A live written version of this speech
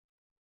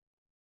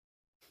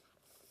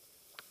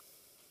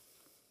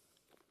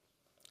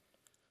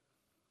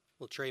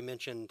Well, Trey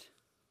mentioned,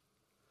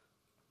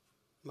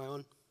 am I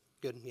on?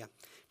 Good, yeah.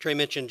 Trey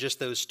mentioned just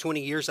those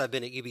 20 years I've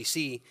been at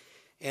UBC,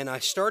 and I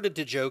started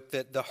to joke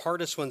that the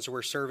hardest ones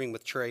were serving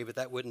with Trey, but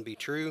that wouldn't be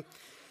true.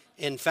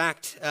 In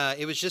fact,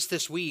 it was just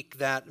this week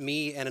that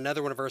me and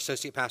another one of our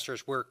associate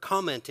pastors were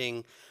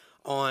commenting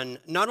on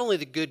not only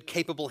the good,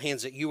 capable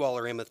hands that you all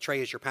are in with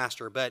Trey as your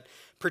pastor, but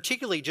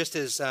particularly just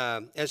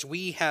as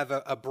we have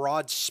a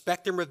broad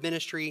spectrum of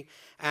ministry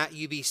at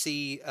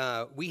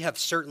UBC, we have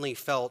certainly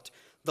felt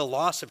the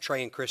loss of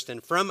Trey and Kristen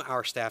from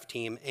our staff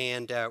team,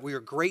 and we are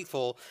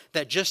grateful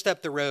that just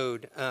up the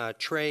road,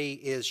 Trey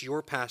is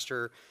your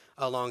pastor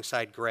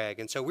alongside Greg.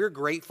 And so we're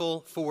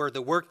grateful for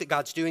the work that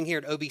God's doing here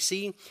at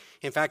OBC.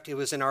 In fact, it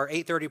was in our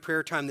 8:30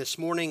 prayer time this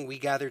morning, we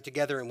gathered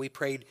together and we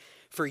prayed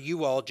for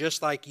you all,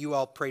 just like you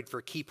all prayed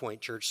for Key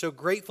Point Church. So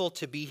grateful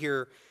to be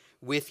here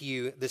with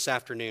you this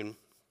afternoon.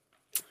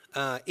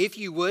 If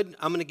you would,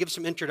 I'm going to give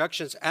some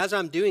introductions. As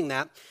I'm doing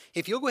that,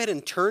 if you'll go ahead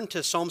and turn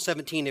to Psalm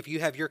 17, if you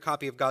have your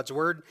copy of God's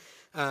Word,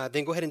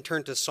 then go ahead and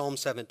turn to Psalm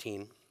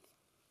 17.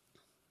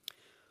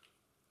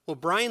 Well,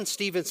 Brian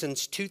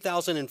Stevenson's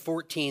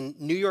 2014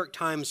 New York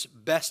Times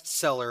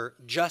bestseller,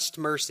 Just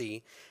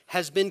Mercy,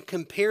 has been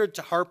compared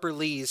to Harper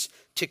Lee's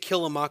To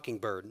Kill a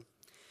Mockingbird.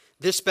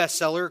 This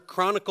bestseller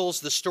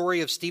chronicles the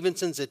story of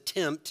Stevenson's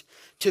attempt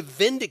to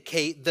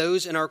vindicate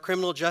those in our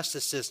criminal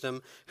justice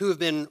system who have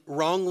been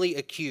wrongly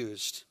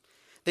accused.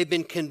 They've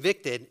been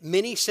convicted,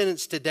 many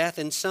sentenced to death,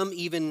 and some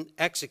even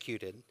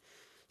executed.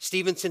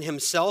 Stevenson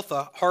himself,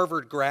 a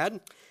Harvard grad,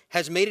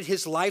 has made it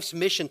his life's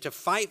mission to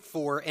fight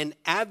for and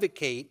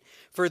advocate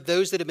for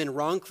those that have been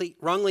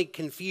wrongly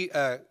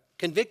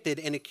convicted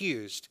and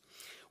accused.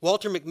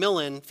 Walter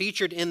McMillan,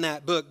 featured in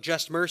that book,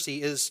 Just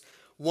Mercy, is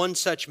one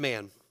such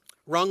man.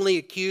 Wrongly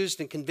accused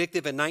and convicted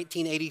of a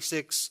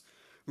 1986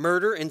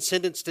 murder and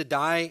sentenced to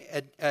die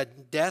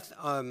at death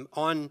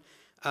on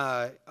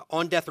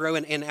death row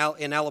in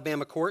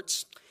Alabama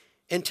courts,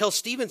 until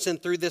Stevenson,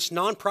 through this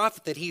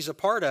nonprofit that he's a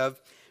part of,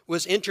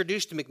 was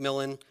introduced to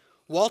McMillan.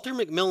 Walter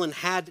McMillan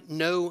had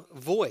no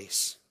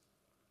voice,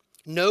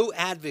 no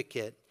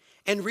advocate,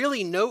 and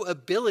really no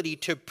ability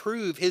to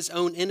prove his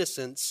own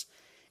innocence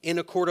in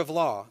a court of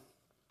law.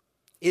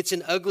 It's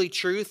an ugly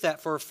truth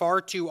that for far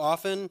too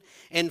often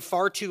and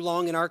far too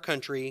long in our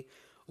country,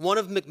 one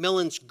of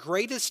McMillan's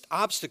greatest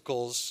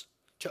obstacles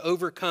to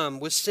overcome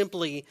was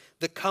simply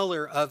the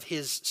color of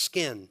his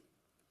skin.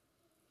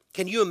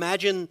 Can you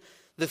imagine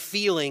the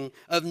feeling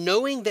of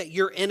knowing that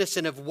you're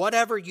innocent of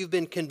whatever you've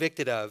been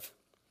convicted of,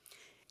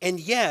 and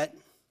yet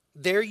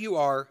there you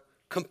are,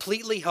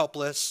 completely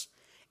helpless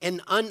and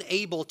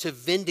unable to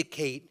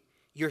vindicate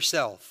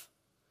yourself,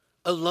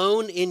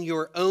 alone in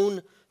your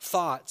own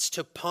thoughts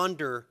to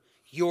ponder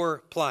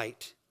your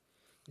plight,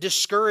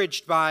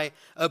 discouraged by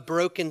a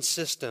broken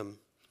system,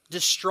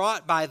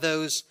 distraught by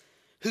those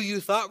who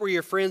you thought were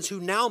your friends, who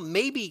now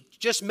maybe,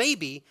 just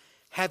maybe,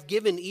 have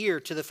given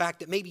ear to the fact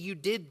that maybe you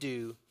did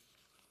do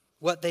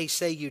what they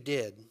say you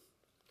did.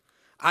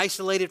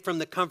 Isolated from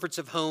the comforts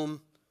of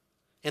home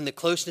and the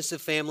closeness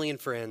of family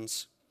and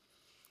friends,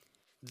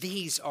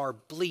 these are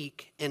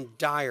bleak and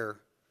dire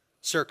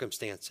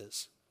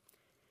circumstances.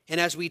 And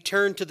as we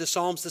turn to the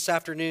Psalms this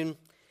afternoon,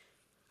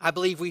 I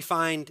believe we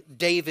find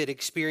David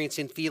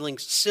experiencing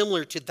feelings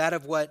similar to that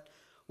of what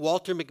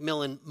Walter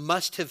McMillan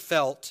must have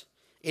felt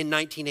in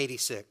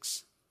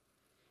 1986.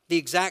 The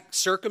exact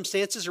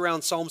circumstances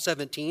around Psalm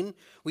 17,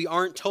 we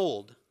aren't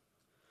told.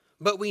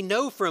 But we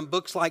know from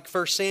books like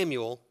 1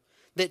 Samuel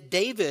that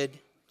David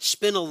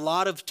spent a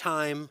lot of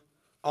time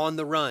on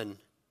the run,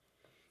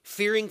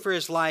 fearing for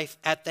his life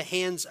at the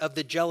hands of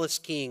the jealous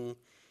king,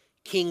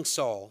 King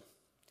Saul.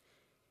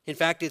 In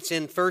fact, it's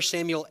in 1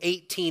 Samuel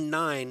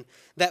 18:9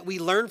 that we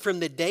learn from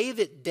the day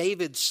that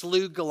David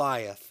slew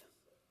Goliath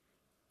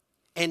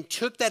and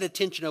took that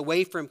attention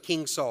away from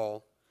King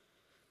Saul.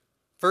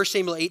 1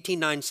 Samuel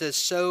 18:9 says,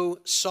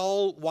 "So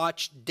Saul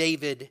watched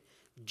David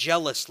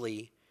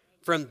jealously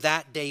from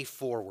that day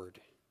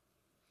forward."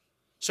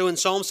 So in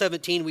Psalm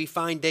 17, we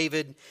find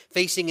David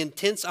facing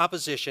intense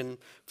opposition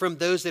from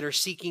those that are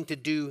seeking to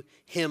do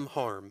him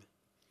harm.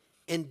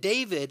 And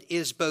David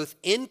is both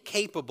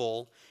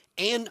incapable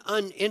and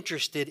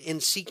uninterested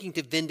in seeking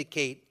to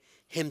vindicate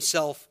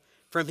himself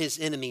from his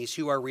enemies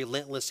who are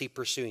relentlessly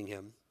pursuing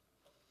him.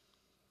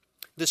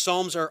 The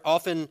Psalms are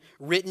often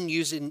written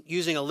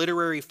using a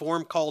literary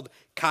form called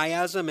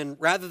chiasm, and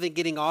rather than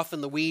getting off in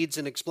the weeds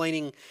and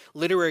explaining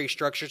literary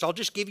structures, I'll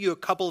just give you a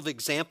couple of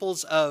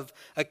examples of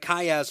a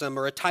chiasm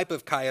or a type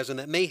of chiasm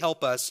that may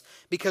help us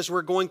because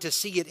we're going to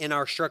see it in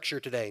our structure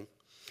today.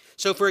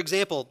 So for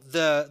example,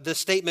 the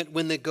statement,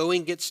 "When the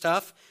going gets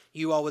tough,"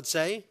 you all would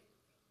say,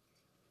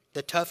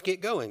 the tough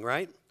get going,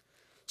 right?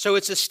 So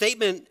it's a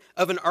statement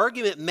of an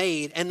argument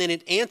made and then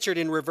it answered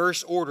in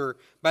reverse order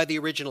by the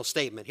original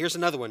statement. Here's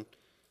another one.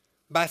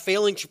 By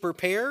failing to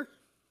prepare,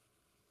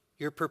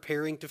 you're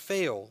preparing to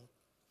fail,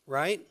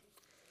 right?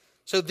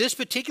 So this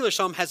particular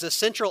psalm has a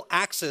central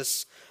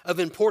axis of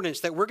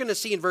importance that we're going to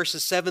see in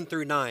verses 7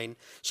 through 9.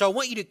 So I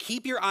want you to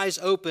keep your eyes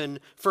open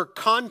for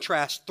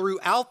contrast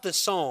throughout the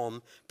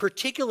psalm,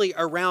 particularly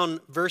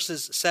around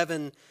verses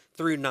 7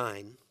 through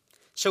 9.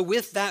 So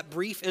with that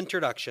brief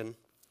introduction,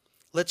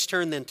 let's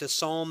turn then to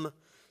Psalm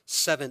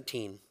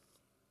 17.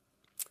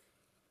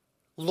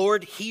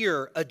 Lord,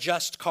 hear a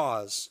just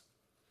cause.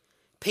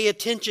 Pay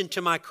attention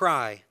to my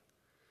cry.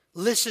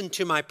 Listen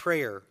to my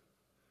prayer.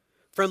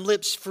 From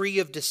lips free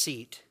of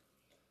deceit.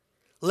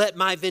 Let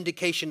my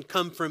vindication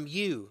come from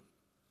you,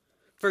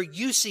 for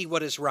you see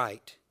what is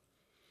right.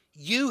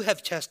 You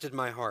have tested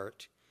my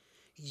heart.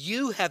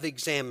 You have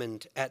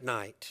examined at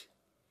night.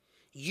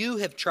 You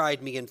have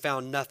tried me and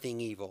found nothing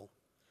evil.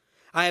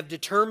 I have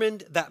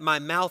determined that my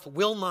mouth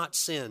will not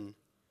sin.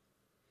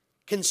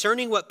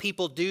 Concerning what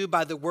people do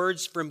by the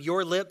words from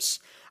your lips,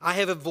 I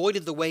have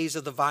avoided the ways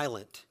of the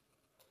violent.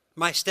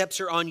 My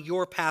steps are on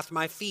your path.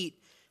 My feet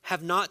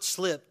have not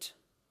slipped.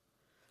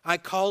 I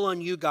call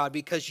on you, God,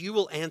 because you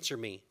will answer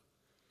me.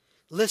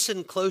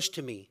 Listen close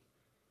to me.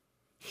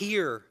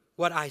 Hear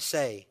what I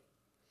say.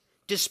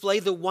 Display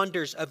the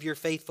wonders of your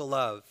faithful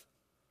love.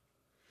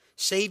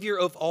 Savior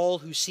of all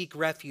who seek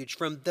refuge,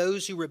 from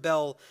those who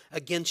rebel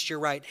against your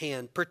right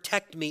hand,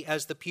 protect me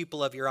as the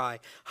pupil of your eye.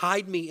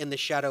 Hide me in the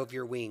shadow of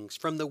your wings,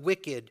 from the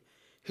wicked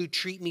who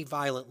treat me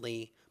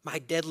violently, my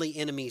deadly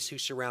enemies who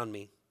surround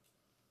me.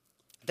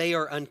 They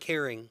are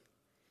uncaring.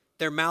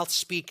 Their mouths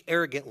speak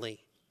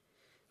arrogantly.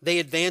 They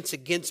advance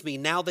against me.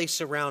 Now they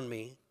surround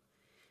me.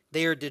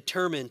 They are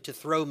determined to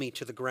throw me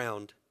to the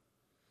ground.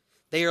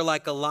 They are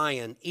like a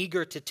lion,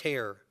 eager to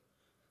tear,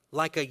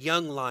 like a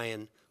young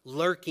lion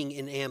lurking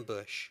in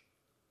ambush.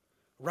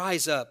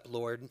 Rise up,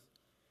 Lord.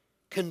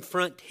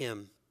 Confront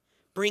him.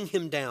 Bring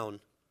him down.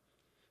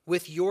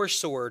 With your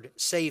sword,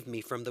 save me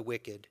from the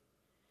wicked.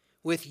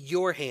 With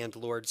your hand,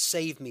 Lord,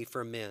 save me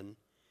from men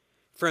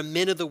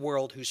of the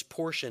world whose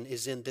portion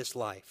is in this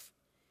life.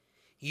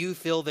 You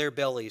fill their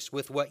bellies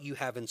with what you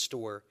have in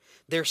store.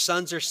 Their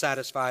sons are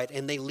satisfied,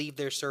 and they leave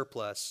their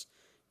surplus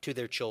to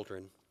their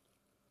children.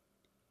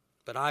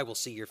 But I will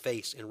see your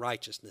face in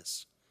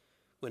righteousness.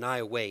 When I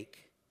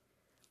awake,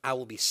 I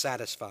will be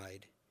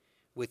satisfied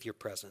with your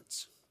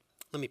presence.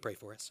 Let me pray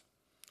for us.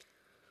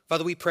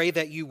 Father, we pray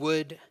that you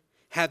would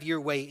have your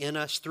way in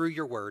us through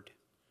your word.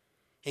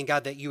 And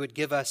God, that you would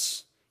give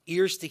us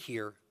ears to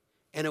hear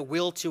and a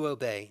will to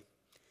obey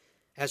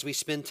as we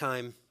spend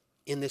time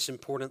in this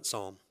important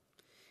psalm.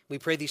 We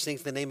pray these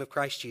things in the name of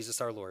Christ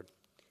Jesus our Lord.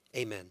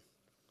 Amen.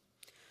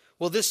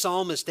 Well, this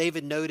psalm, as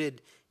David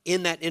noted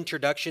in that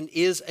introduction,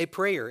 is a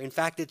prayer. In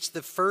fact, it's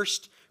the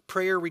first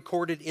prayer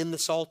recorded in the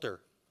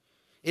Psalter.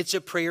 It's a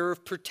prayer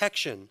of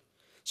protection.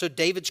 So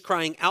David's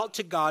crying out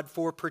to God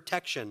for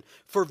protection,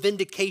 for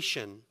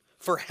vindication,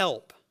 for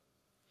help.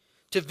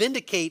 To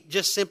vindicate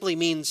just simply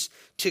means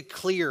to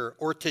clear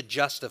or to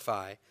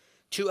justify,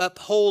 to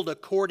uphold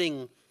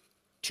according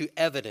to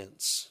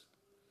evidence.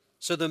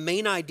 So the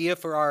main idea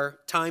for our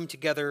time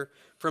together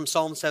from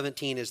Psalm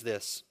 17 is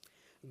this: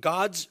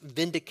 God's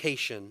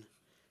vindication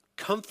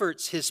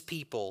comforts his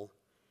people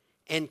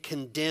and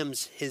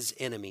condemns his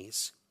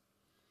enemies.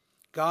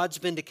 God's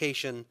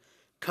vindication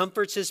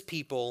comforts his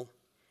people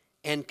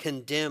and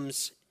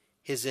condemns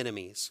his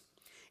enemies.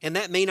 And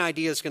that main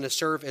idea is going to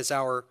serve as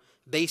our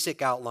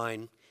basic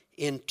outline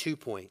in 2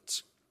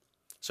 points.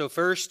 So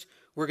first,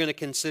 we're going to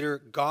consider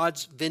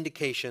God's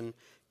vindication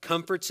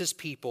comforts his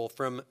people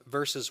from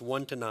verses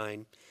 1 to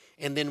 9.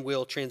 And then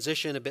we'll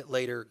transition a bit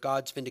later.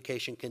 God's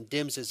vindication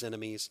condemns his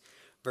enemies,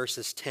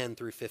 verses 10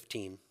 through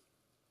 15.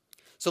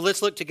 So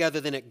let's look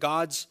together then at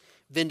God's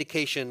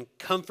vindication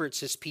comforts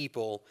his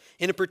people.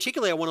 And in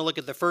particular, I want to look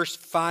at the first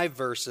 5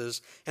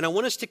 verses, and I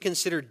want us to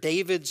consider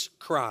David's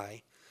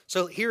cry.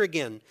 So here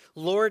again,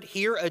 Lord,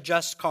 hear a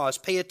just cause.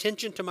 Pay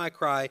attention to my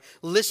cry.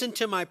 Listen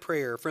to my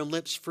prayer from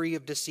lips free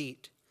of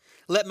deceit.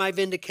 Let my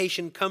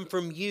vindication come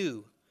from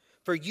you,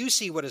 for you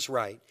see what is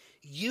right.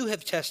 You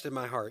have tested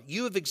my heart.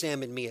 You have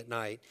examined me at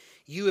night.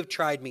 You have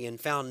tried me and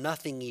found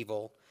nothing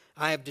evil.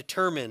 I have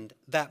determined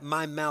that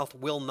my mouth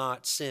will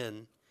not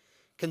sin.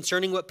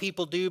 Concerning what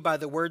people do by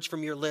the words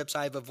from your lips,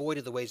 I have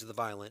avoided the ways of the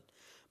violent.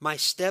 My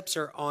steps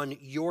are on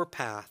your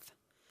path.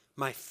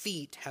 My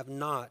feet have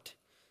not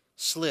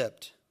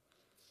slipped.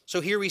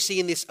 So here we see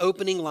in these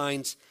opening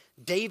lines,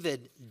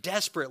 David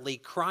desperately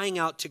crying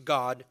out to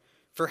God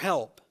for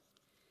help.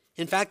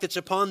 In fact, it's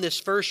upon this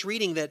first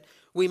reading that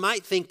we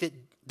might think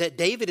that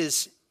David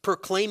is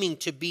proclaiming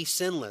to be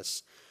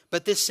sinless,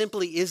 but this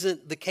simply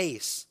isn't the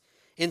case.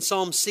 In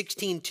Psalm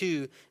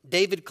 16:2,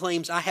 David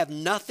claims, I have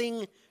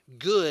nothing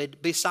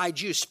good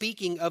besides you,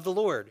 speaking of the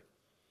Lord.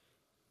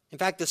 In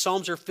fact, the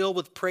Psalms are filled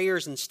with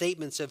prayers and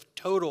statements of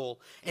total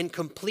and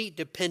complete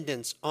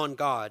dependence on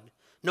God.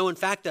 No, in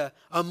fact,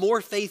 a more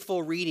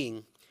faithful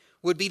reading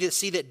would be to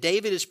see that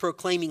David is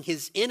proclaiming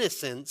his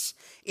innocence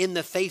in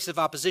the face of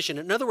opposition.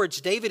 In other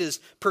words, David is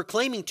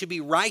proclaiming to be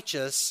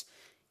righteous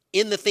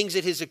in the things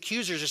that his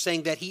accusers are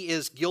saying that he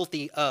is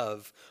guilty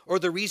of, or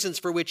the reasons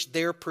for which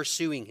they're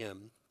pursuing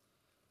him.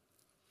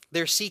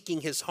 They're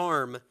seeking his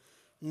harm,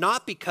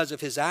 not because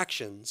of his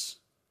actions,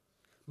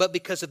 but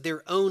because of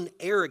their own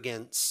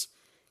arrogance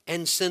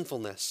and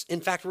sinfulness.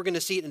 In fact, we're going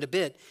to see it in a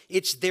bit.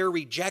 It's their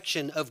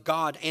rejection of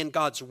God and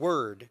God's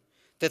word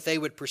that they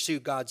would pursue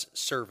God's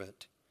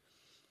servant.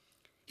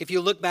 If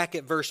you look back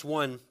at verse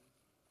 1,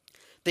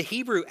 the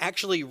Hebrew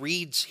actually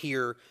reads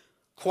here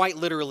quite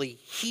literally,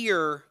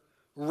 hear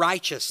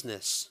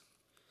righteousness.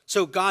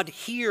 So God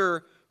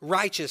hear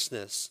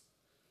righteousness.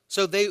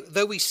 So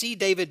though we see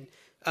David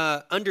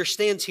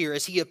understands here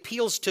as he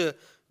appeals to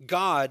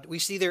God, we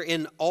see there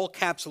in all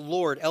caps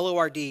Lord,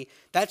 Lord,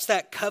 that's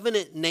that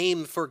covenant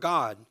name for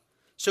God.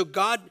 So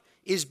God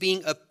is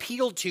being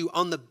appealed to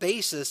on the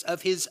basis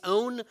of his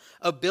own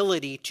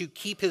ability to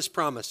keep his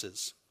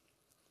promises.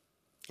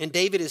 And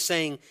David is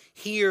saying,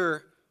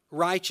 hear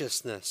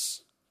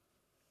righteousness.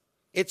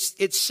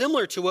 It's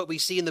similar to what we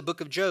see in the book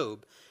of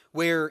Job,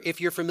 where if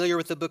you're familiar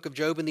with the book of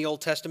Job in the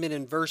Old Testament,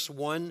 in verse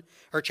 1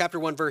 or chapter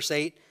 1, verse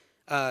 8,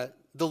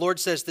 the Lord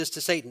says this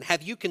to Satan,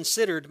 have you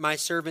considered my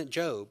servant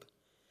Job?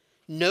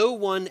 No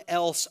one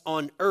else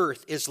on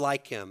earth is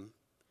like him,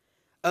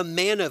 a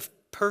man of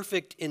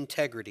perfect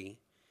integrity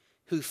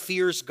who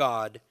fears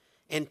God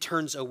and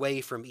turns away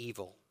from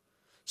evil.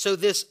 So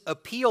this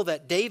appeal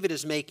that David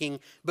is making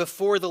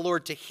before the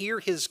Lord to hear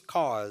his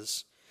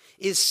cause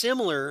is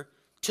similar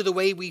to the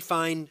way we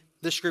find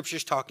the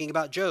scriptures talking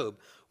about Job.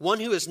 One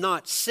who is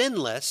not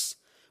sinless,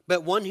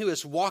 but one who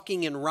is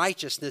walking in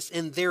righteousness,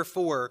 and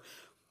therefore,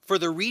 for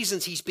the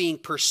reasons he's being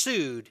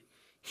pursued,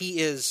 he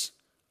is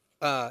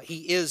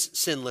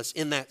sinless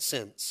in that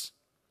sense.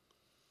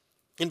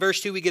 In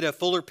verse 2, we get a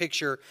fuller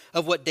picture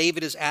of what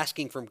David is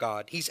asking from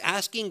God. He's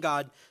asking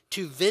God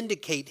to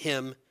vindicate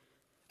him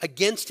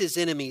against his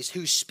enemies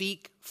who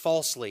speak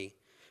falsely,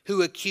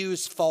 who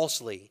accuse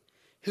falsely,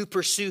 who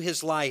pursue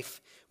his life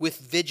with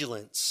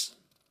vigilance.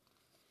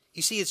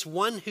 You see, it's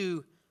one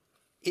who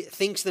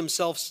thinks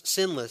themselves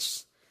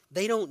sinless.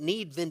 They don't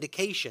need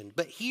vindication.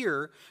 But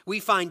here we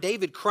find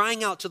David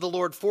crying out to the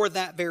Lord for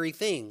that very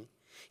thing.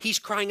 He's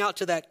crying out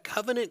to that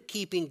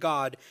covenant-keeping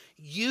God,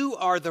 you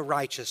are the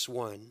righteous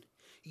one.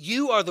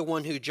 You are the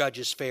one who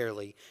judges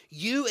fairly.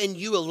 You and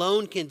you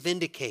alone can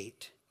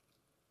vindicate,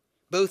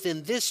 both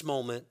in this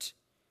moment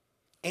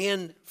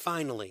and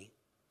finally.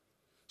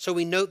 So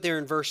we note there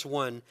in verse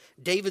 1,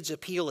 David's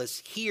appeal is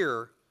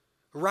hear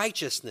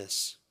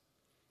righteousness.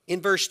 In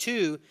verse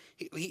 2,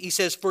 he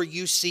says, for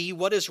you see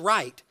what is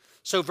right.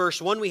 So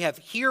verse 1, we have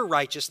hear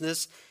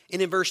righteousness.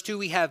 And in verse 2,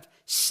 we have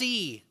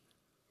see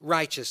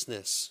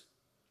righteousness.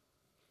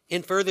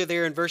 And further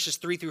there in verses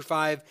 3 through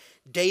 5,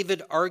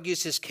 David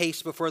argues his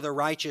case before the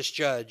righteous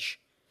judge,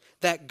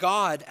 that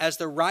God, as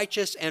the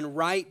righteous and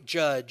right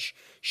judge,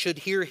 should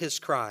hear his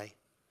cry,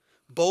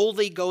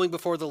 boldly going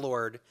before the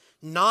Lord,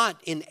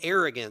 not in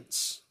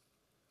arrogance,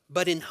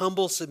 but in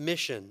humble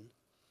submission.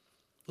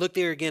 Look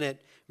there again at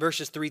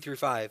verses 3 through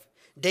 5.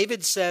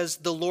 David says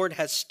the Lord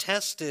has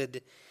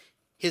tested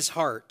his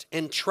heart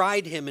and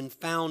tried him and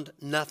found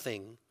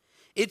nothing.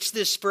 It's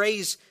this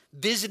phrase,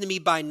 visited me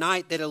by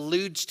night, that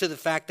alludes to the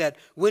fact that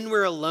when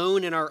we're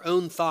alone in our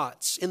own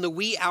thoughts, in the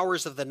wee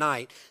hours of the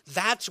night,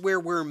 that's where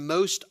we're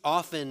most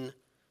often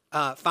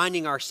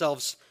finding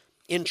ourselves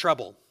in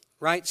trouble,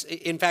 right?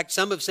 In fact,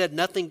 some have said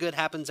nothing good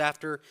happens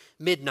after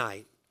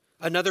midnight.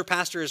 Another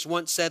pastor has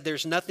once said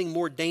there's nothing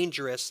more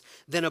dangerous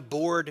than a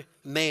bored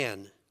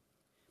man.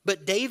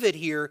 But David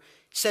here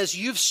says,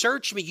 you've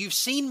searched me, you've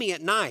seen me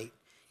at night,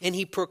 and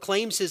he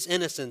proclaims his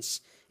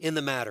innocence in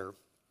the matter.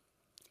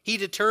 He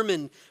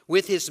determined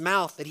with his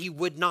mouth that he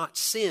would not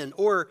sin,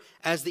 or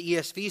as the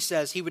ESV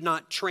says, he would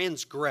not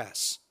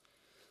transgress.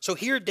 So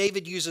here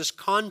David uses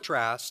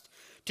contrast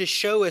to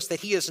show us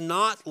that he is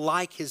not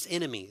like his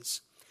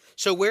enemies.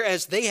 So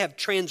whereas they have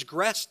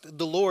transgressed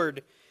the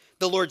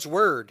Lord's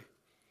word,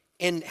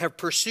 and have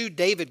pursued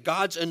David,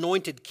 God's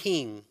anointed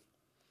king,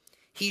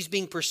 he's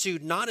being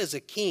pursued not as a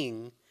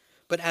king,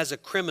 but as a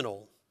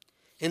criminal.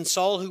 And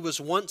Saul, who was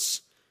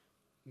once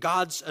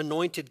God's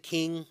anointed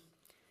king,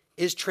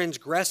 is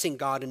transgressing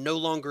God and no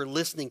longer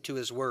listening to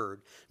his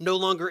word, no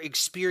longer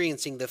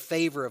experiencing the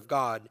favor of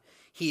God.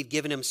 He had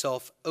given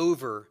himself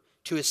over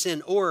to his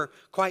sin, or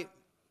quite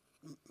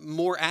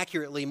more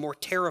accurately, more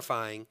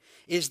terrifying,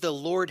 is the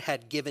Lord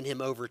had given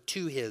him over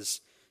to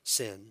his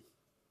sin.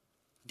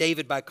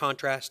 David, by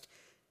contrast,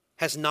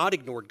 has not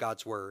ignored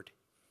God's word,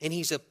 and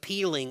he's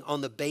appealing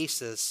on the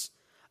basis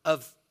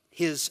of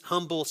his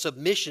humble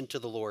submission to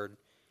the Lord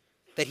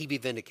that he be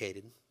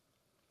vindicated.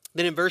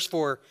 Then in verse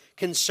 4,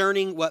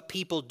 concerning what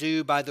people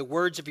do by the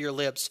words of your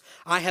lips,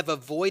 I have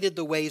avoided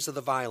the ways of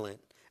the violent.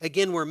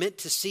 Again, we're meant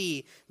to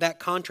see that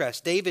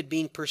contrast. David,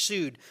 being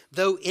pursued,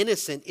 though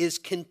innocent, is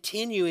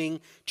continuing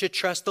to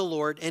trust the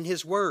Lord and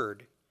his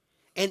word,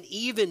 and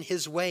even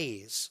his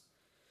ways.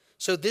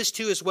 So this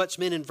too is what's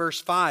meant in verse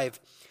 5,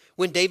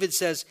 when David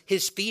says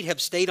his feet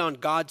have stayed on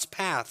God's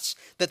paths,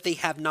 that they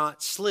have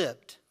not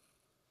slipped.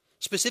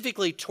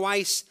 Specifically,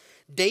 twice,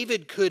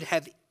 David could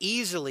have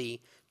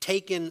easily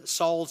taken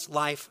Saul's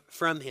life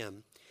from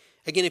him.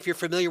 Again, if you're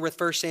familiar with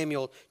 1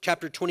 Samuel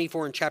chapter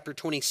 24 and chapter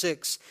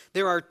 26,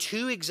 there are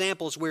two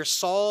examples where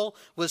Saul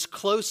was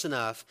close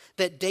enough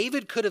that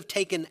David could have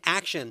taken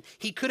action.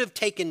 He could have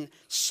taken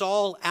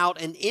Saul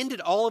out and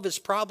ended all of his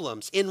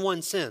problems in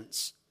one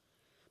sense.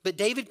 But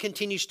David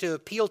continues to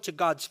appeal to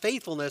God's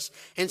faithfulness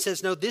and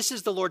says, no, this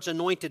is the Lord's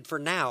anointed for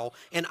now,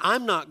 and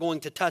I'm not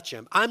going to touch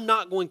him. I'm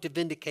not going to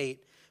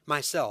vindicate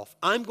myself.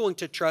 I'm going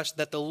to trust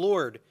that the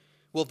Lord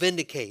will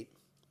vindicate.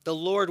 The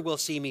Lord will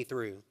see me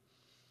through.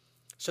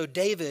 So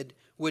David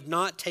would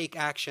not take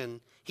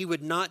action. He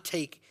would not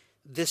take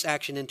this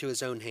action into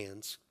his own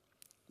hands.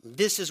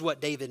 This is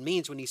what David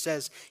means when he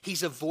says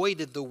he's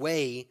avoided the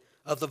way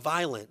of the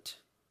violent.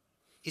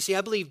 You see,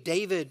 I believe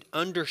David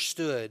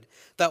understood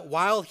that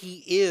while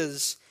he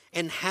is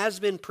and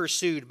has been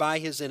pursued by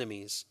his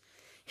enemies,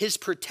 his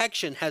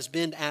protection has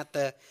been at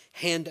the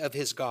hand of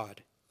his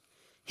God.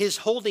 His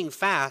holding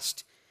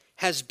fast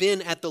has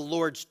been at the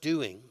Lord's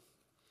doing.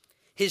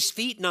 His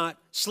feet not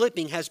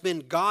slipping has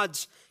been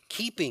God's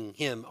keeping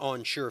him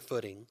on sure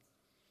footing.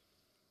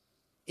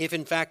 If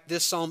in fact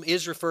this psalm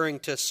is referring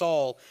to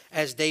Saul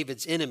as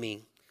David's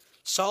enemy,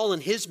 Saul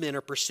and his men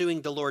are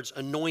pursuing the Lord's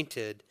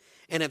anointed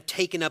and have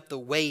taken up the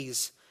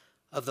ways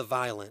of the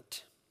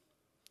violent.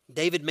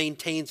 David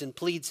maintains and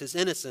pleads his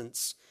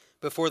innocence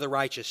before the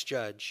righteous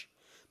judge.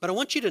 But I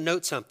want you to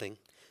note something,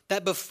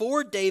 that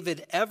before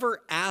David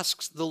ever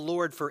asks the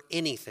Lord for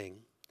anything,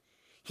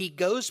 he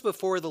goes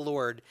before the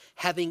Lord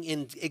having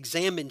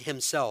examined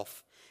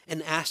himself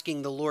and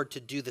asking the Lord to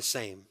do the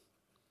same.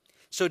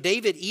 So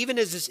David, even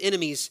as his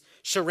enemies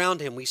surround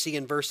him, we see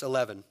in verse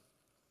 11,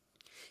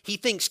 he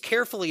thinks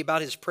carefully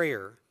about his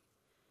prayer.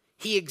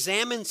 He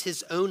examines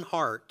his own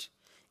heart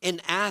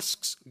and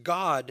asks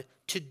God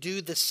to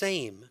do the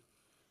same.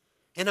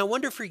 And I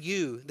wonder for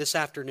you this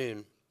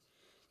afternoon,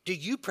 do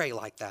you pray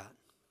like that?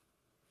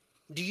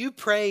 Do you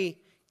pray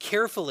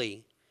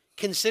carefully,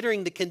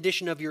 considering the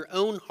condition of your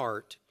own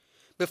heart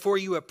before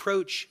you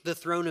approach the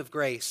throne of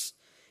grace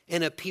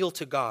and appeal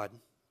to God?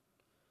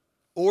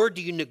 Or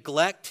do you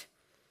neglect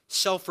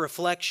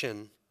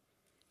self-reflection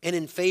and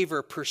in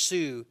favor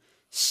pursue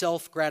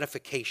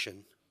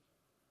self-gratification?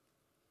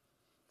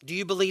 Do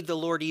you believe the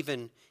Lord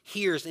even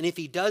hears? And if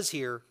he does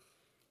hear,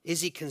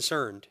 is he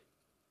concerned?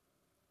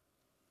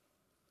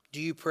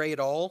 Do you pray at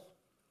all?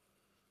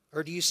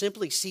 Or do you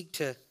simply seek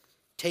to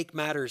take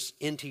matters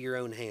into your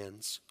own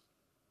hands?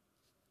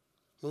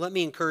 Well, let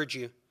me encourage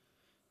you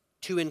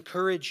to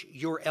encourage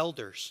your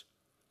elders,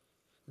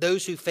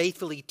 those who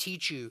faithfully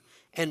teach you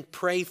and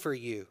pray for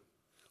you.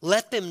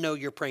 Let them know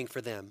you're praying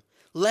for them.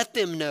 Let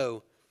them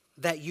know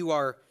that you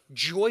are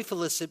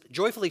joyfully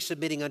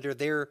submitting under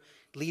their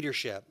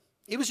leadership.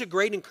 It was a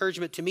great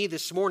encouragement to me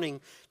this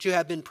morning to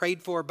have been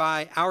prayed for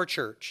by our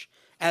church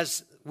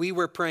as we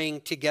were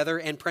praying together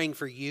and praying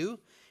for you.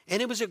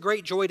 And it was a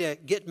great joy to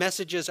get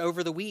messages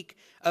over the week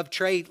of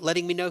Trey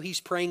letting me know he's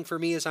praying for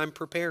me as I'm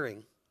preparing.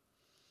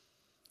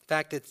 In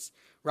fact, it's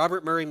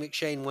Robert Murray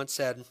McShane once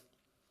said,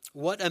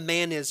 "What a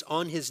man is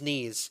on his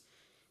knees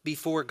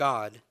before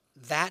God,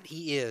 that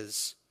he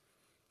is,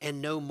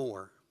 and no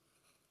more."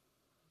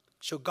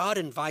 So God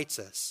invites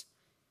us.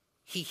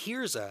 He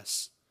hears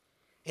us,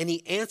 and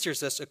he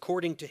answers us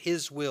according to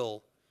his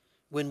will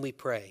when we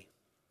pray.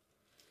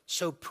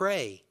 So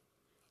pray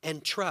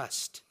and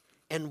trust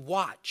and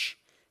watch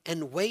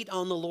and wait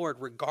on the Lord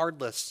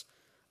regardless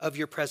of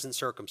your present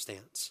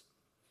circumstance.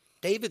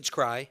 David's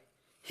cry,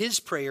 his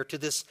prayer to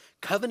this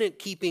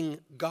covenant-keeping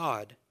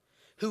God,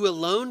 who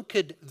alone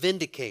could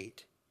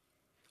vindicate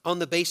on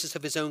the basis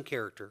of his own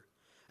character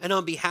and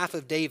on behalf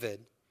of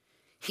David,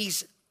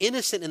 he's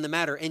innocent in the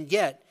matter, and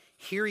yet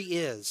here he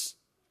is,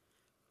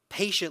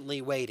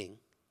 patiently waiting,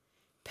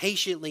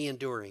 patiently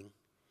enduring,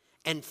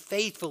 and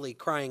faithfully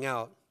crying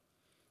out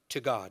to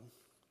God.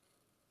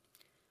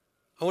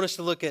 I want us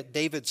to look at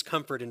David's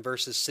comfort in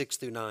verses 6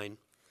 through 9.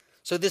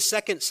 So this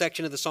second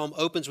section of the psalm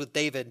opens with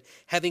David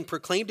having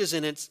proclaimed his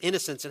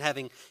innocence and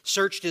having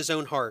searched his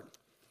own heart,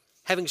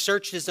 having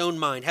searched his own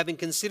mind, having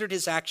considered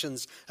his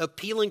actions,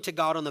 appealing to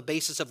God on the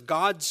basis of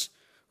God's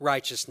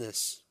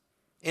righteousness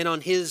and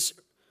on his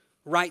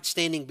right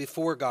standing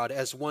before God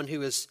as one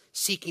who is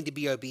seeking to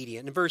be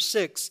obedient. In verse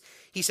 6,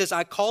 he says,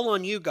 "I call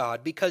on you,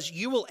 God, because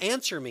you will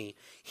answer me.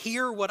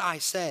 Hear what I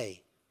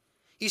say."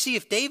 You see,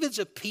 if David's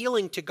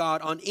appealing to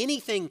God on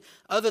anything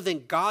other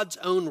than God's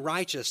own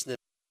righteousness,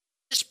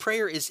 this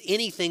prayer is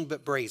anything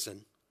but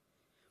brazen.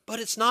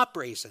 But it's not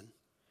brazen.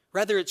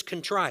 Rather, it's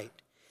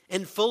contrite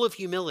and full of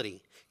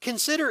humility.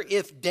 Consider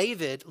if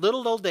David,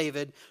 little old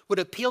David, would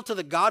appeal to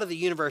the God of the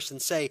universe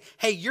and say,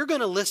 "Hey, you're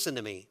going to listen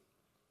to me."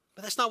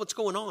 But that's not what's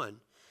going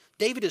on.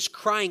 David is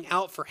crying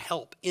out for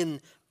help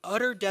in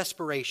utter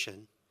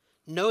desperation,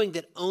 knowing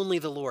that only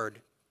the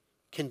Lord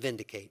can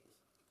vindicate.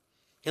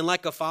 And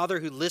like a father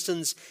who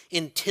listens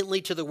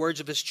intently to the words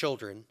of his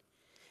children,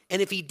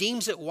 and if he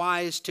deems it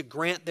wise to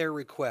grant their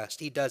request,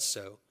 he does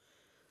so.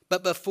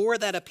 But before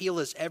that appeal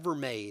is ever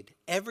made,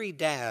 every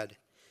dad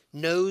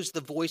knows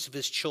the voice of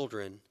his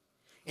children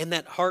and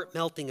that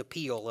heart-melting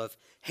appeal of,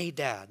 "Hey,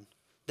 Dad,"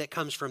 that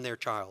comes from their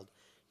child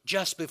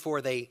just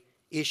before they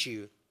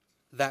issue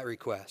that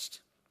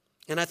request.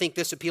 And I think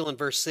this appeal in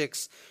verse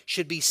 6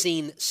 should be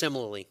seen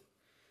similarly.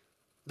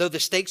 Though the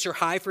stakes are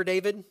high for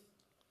David,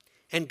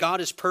 and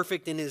God is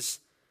perfect in his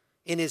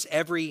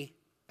every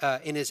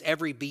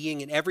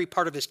being, in every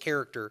part of his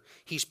character,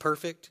 he's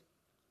perfect.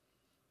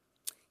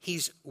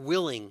 He's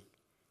willing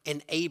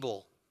and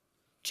able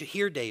to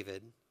hear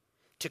David,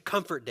 to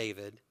comfort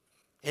David,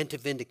 and to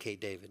vindicate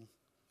David.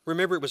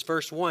 Remember, it was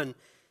verse 1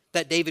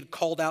 that David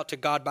called out to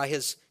God by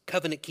his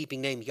covenant-keeping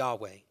name,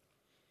 Yahweh.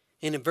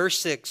 And in verse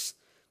 6,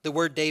 the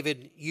word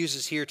David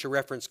uses here to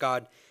reference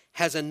God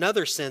has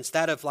another sense,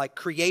 that of like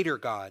creator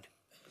God.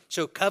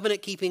 So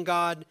covenant-keeping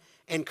God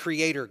and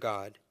creator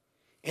God.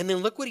 And then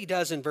look what he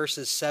does in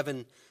verses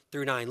 7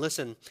 through 9.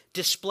 Listen,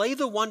 display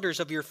the wonders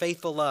of your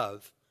faithful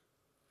love.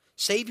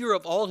 Savior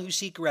of all who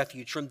seek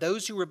refuge from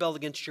those who rebel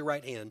against your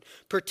right hand.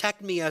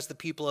 Protect me as the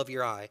pupil of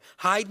your eye.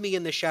 Hide me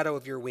in the shadow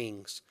of your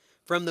wings.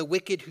 From the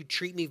wicked who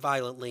treat me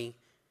violently,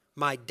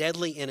 my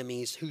deadly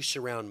enemies who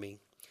surround me.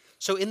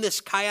 So in this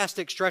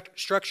chiastic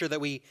structure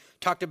that we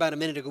talked about a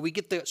minute ago, we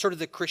get the sort of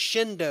the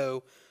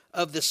crescendo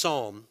of the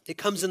psalm. It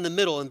comes in the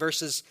middle in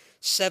verses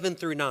 7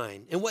 through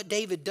 9. And what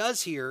David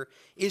does here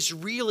is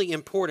really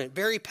important,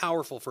 very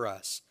powerful for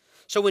us.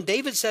 So when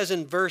David says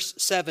in verse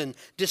 7,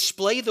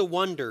 display the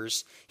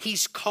wonders,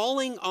 he's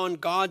calling on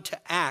God to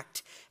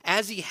act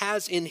as he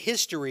has in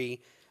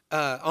history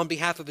on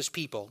behalf of his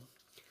people.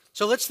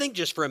 So let's think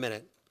just for a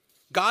minute.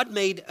 God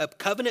made a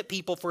covenant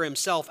people for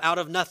himself out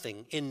of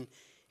nothing in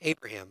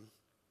Abraham.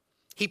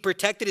 He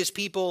protected his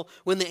people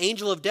when the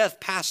angel of death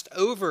passed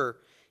over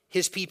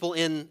his people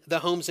in the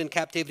homes in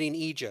captivity in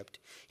Egypt.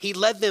 He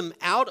led them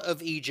out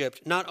of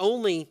Egypt, not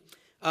only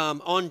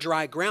on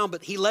dry ground,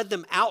 but he led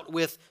them out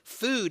with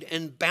food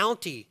and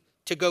bounty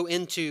to go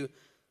into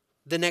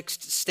the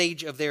next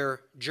stage of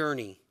their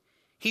journey.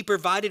 He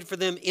provided for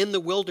them in the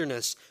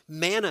wilderness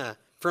manna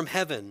from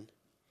heaven.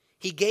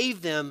 He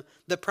gave them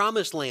the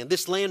promised land,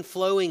 this land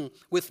flowing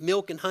with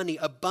milk and honey,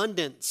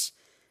 abundance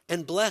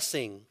and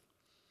blessing.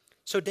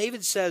 So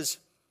David says,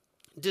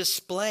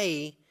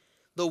 display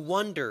the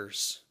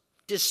wonders.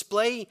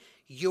 Display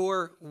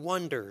your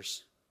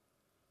wonders.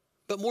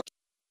 But more,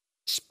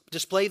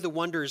 display the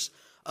wonders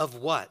of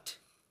what?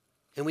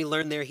 And we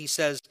learn there, he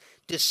says,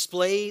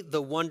 display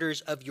the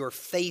wonders of your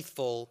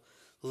faithful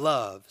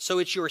love. So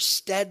it's your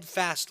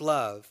steadfast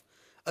love.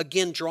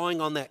 Again,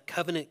 drawing on that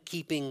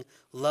covenant-keeping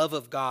love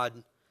of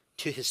God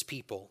to his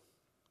people.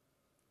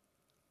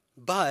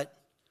 But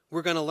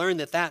we're going to learn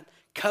that that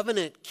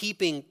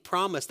covenant-keeping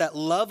promise, that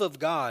love of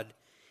God,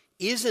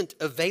 isn't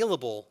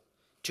available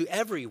to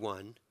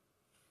everyone,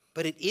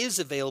 but it is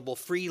available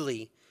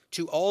freely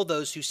to all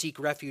those who seek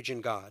refuge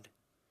in God.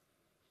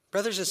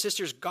 Brothers and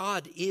sisters,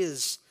 God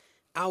is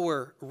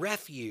our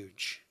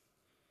refuge,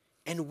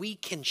 and we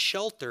can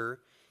shelter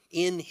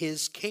in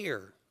his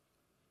care.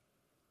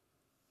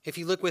 If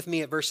you look with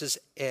me at verses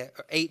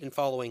 8 and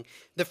following,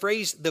 the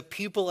phrase, the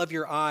pupil of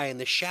your eye and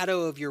the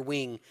shadow of your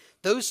wing,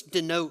 those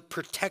denote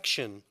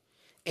protection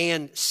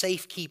and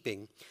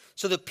safekeeping.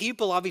 So the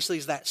pupil obviously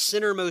is that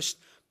centermost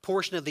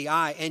portion of the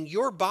eye, and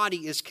your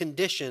body is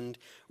conditioned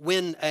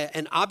when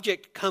an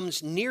object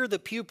comes near the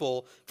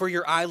pupil for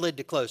your eyelid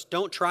to close.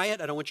 Don't try it.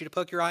 I don't want you to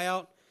poke your eye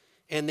out.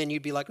 And then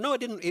you'd be like, no,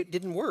 it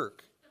didn't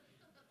work.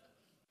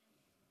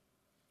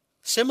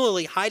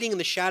 Similarly, hiding in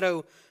the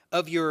shadow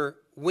of your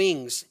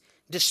wings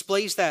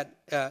displays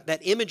that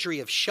imagery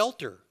of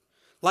shelter,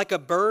 like a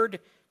bird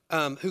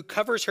who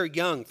covers her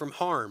young from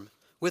harm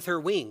with her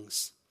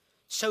wings.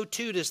 So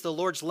too does the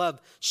Lord's love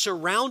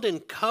surround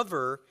and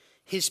cover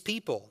his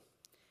people.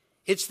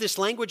 It's this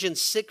language in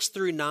 6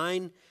 through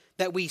 9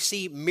 that we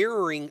see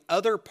mirroring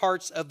other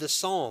parts of the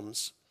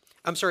Psalms.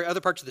 Other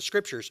parts of the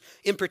scriptures.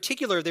 In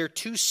particular, there are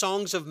two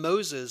songs of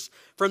Moses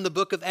from the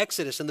book of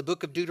Exodus and the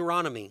book of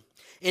Deuteronomy.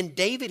 And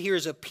David here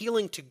is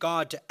appealing to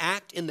God to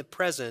act in the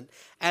present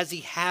as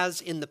he has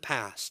in the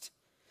past.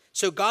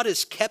 So God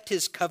has kept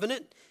his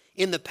covenant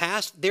in the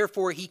past,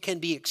 therefore he can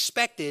be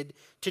expected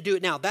to do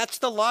it now. That's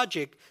the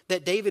logic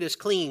that David is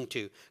clinging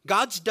to.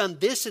 God's done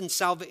this in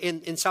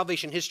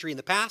salvation history in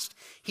the past.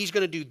 He's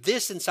going to do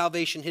this in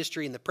salvation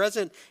history in the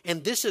present,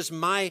 and this is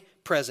my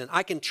present.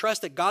 I can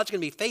trust that God's going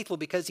to be faithful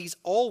because he's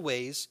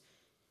always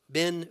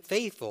been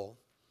faithful.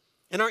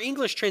 And our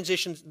English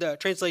translations,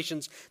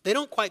 they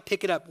don't quite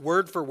pick it up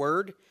word for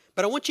word,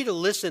 but I want you to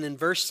listen in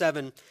verse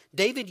 7.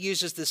 David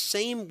uses the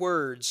same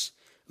words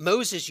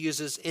Moses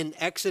uses in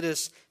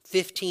Exodus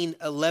 15,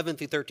 11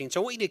 through 13. So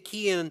I want you to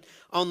key in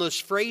on those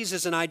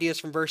phrases and ideas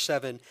from verse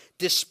 7.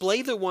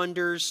 Display the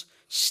wonders,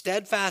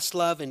 steadfast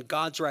love, and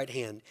God's right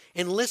hand.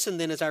 And listen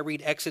then as I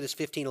read Exodus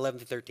 15, 11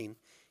 through 13.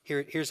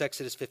 Here's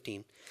Exodus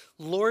 15.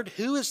 Lord,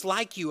 who is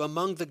like you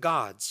among the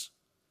gods?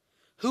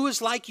 Who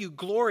is like you,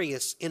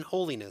 glorious in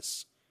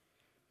holiness,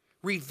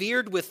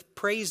 revered with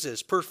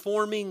praises,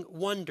 performing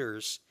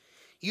wonders?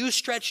 You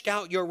stretched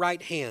out your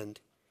right hand,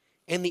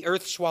 and the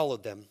earth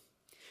swallowed them.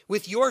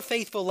 With your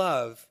faithful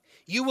love,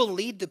 you will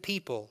lead the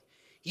people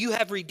you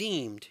have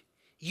redeemed.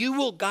 You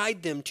will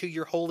guide them to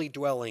your holy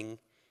dwelling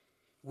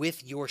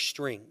with your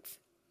strength.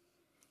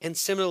 And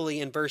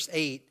similarly, in verse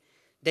 8,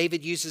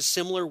 David uses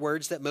similar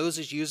words that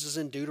Moses uses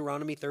in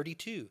Deuteronomy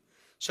 32.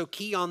 So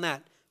key on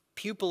that,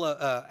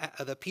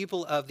 the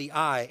pupil of the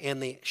eye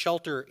and the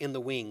shelter in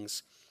the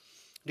wings.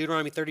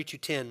 Deuteronomy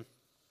 32:10.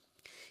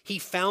 He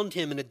found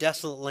him in a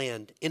desolate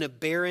land, in a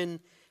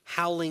barren,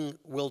 howling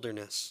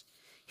wilderness.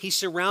 He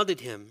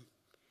surrounded him,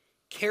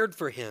 cared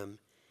for him,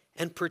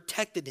 and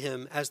protected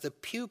him as the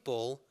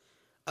pupil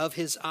of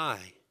his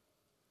eye.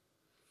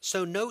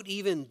 So note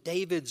even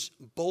David's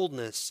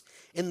boldness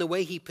in the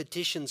way he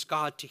petitions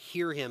God to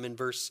hear him in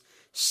verse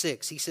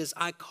 6. He says,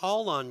 I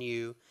call on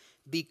you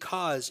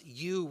because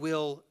you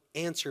will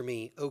answer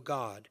me, O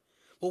God.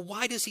 Well,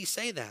 why does he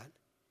say that?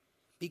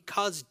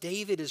 Because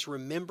David is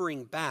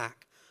remembering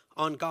back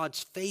on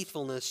God's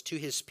faithfulness to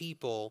his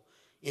people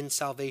in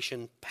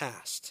salvation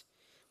past,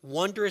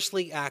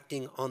 wondrously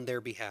acting on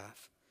their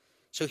behalf.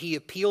 So he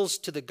appeals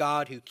to the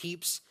God who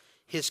keeps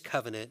his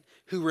covenant,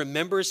 who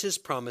remembers his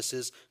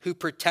promises, who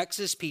protects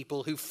his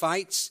people, who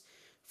fights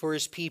for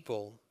his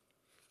people.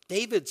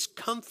 David's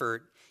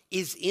comfort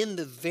is in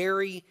the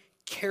very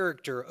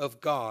character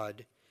of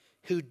God,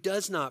 who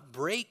does not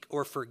break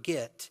or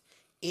forget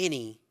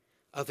any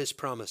of his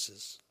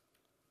promises.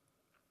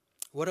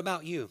 What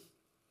about you?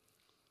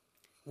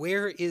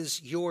 Where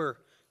is your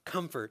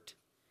comfort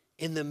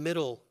in the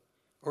middle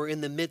or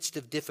in the midst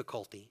of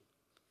difficulty,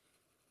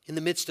 in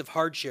the midst of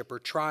hardship or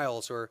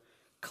trials or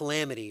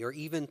calamity or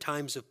even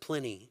times of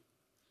plenty?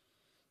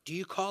 Do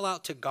you call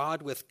out to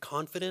God with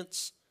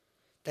confidence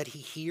that he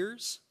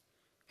hears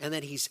and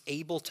that he's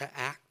able to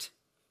act?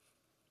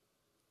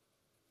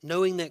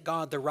 Knowing that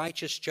God, the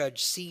righteous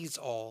judge, sees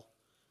all,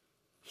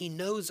 he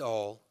knows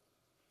all,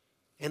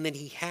 and that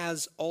he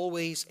has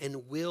always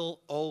and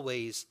will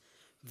always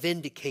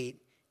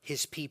vindicate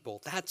his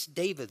people. That's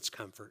David's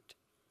comfort.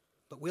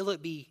 But will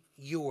it be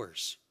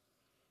yours?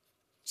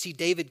 See,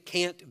 David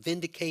can't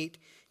vindicate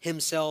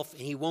himself,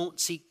 and he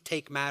won't seek to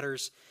take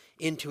matters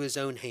into his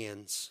own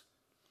hands.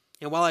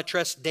 And while I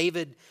trust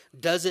David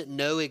doesn't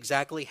know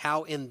exactly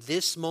how in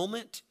this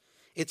moment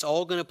it's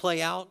all going to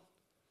play out,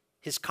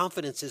 his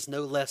confidence is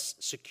no less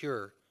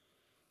secure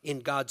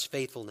in God's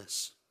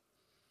faithfulness.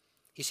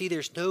 You see,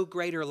 there's no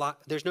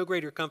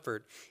greater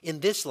comfort in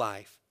this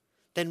life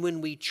than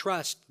when we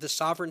trust the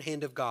sovereign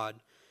hand of God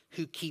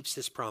who keeps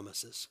his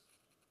promises.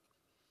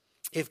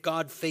 If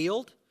God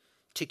failed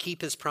to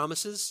keep his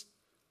promises,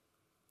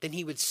 then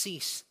he would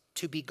cease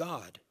to be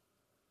God.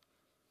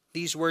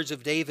 These words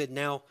of David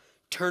now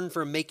turn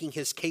from making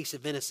his case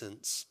of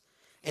innocence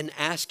and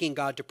asking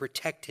God to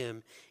protect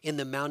him in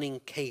the mounting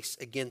case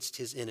against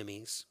his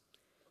enemies.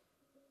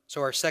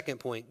 So our second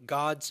point,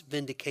 God's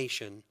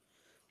vindication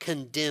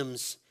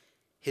condemns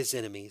his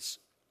enemies.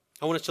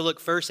 I want us to look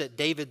first at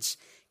David's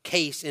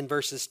case in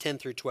verses 10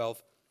 through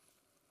 12.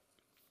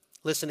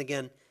 Listen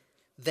again.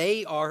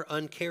 They are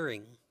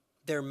uncaring.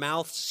 Their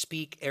mouths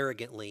speak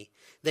arrogantly.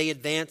 They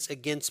advance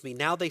against me.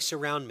 Now they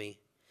surround me.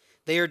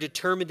 They are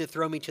determined to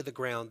throw me to the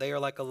ground. They are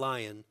like a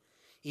lion,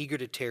 eager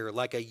to tear,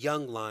 like a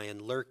young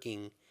lion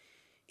lurking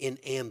in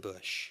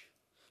ambush.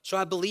 So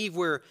I believe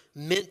we're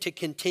meant to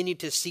continue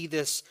to see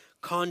this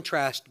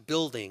contrast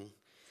building.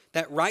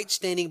 That right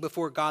standing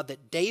before God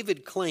that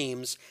David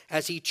claims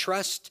as he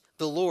trusts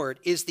the Lord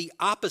is the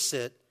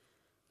opposite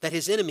that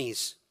his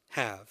enemies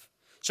have.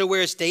 So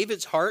whereas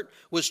David's heart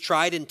was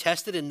tried and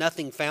tested and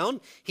nothing found,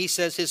 he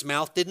says his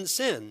mouth didn't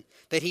sin,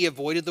 that he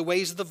avoided the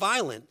ways of the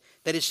violent,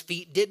 that his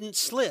feet didn't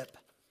slip.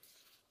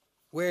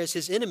 Whereas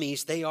his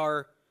enemies, they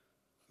are,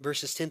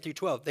 verses 10 through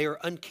 12, they are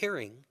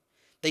uncaring.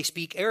 They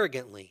speak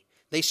arrogantly.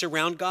 They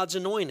surround God's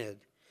anointed.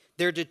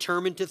 They're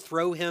determined to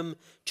throw him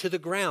to the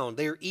ground.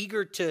 They're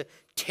eager to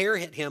tear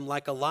at him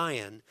like a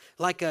lion,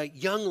 like a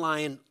young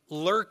lion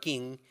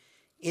lurking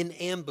in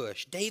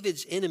ambush.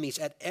 David's enemies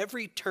at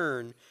every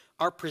turn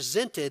are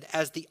presented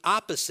as the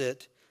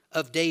opposite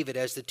of David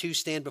as the two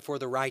stand before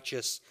the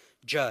righteous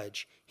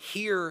judge.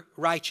 Hear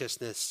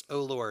righteousness,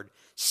 O Lord.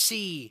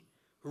 See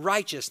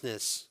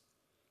righteousness,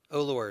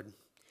 O Lord.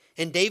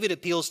 And David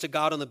appeals to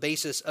God on the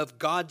basis of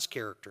God's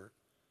character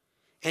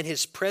and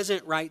his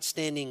present right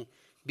standing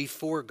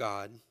before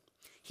God.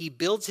 He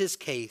builds his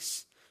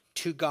case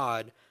to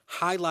God,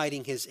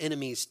 highlighting his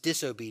enemies'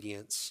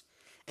 disobedience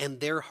and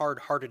their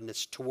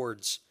hard-heartedness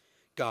towards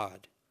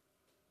God.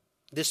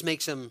 This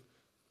makes them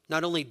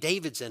not only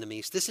David's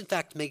enemies, this in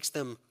fact makes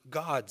them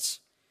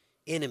God's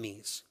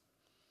enemies.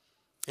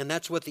 And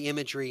that's what the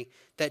imagery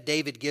that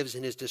David gives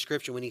in his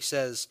description when he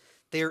says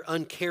they're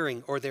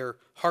uncaring or they're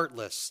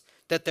heartless,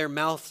 that their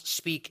mouths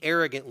speak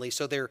arrogantly,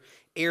 so they're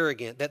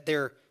arrogant, that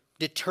they're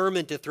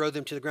determined to throw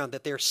them to the ground,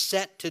 that they're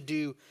set to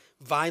do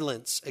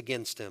violence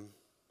against him.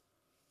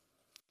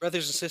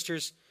 Brothers and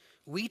sisters,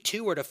 we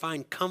too are to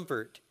find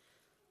comfort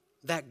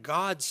that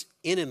God's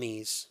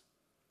enemies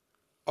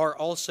are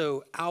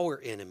also our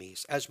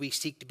enemies as we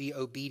seek to be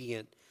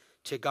obedient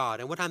to God.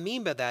 And what I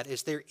mean by that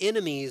is they're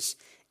enemies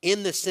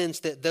in the sense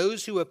that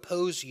those who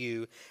oppose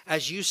you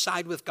as you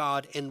side with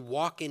God and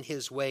walk in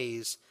his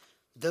ways,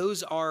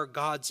 those are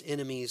God's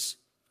enemies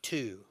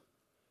too.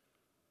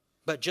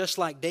 But just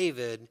like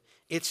David,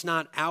 it's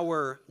not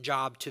our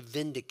job to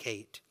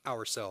vindicate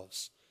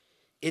ourselves.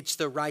 It's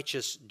the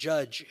righteous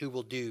judge who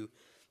will do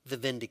the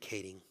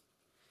vindicating.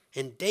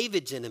 And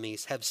David's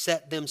enemies have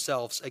set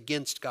themselves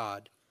against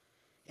God,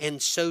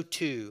 and so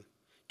too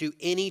do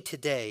any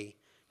today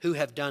who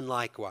have done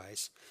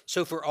likewise.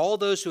 So for all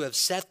those who have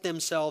set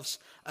themselves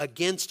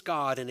against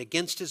God and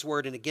against his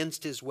word and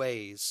against his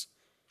ways,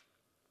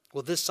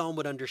 well, this psalm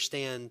would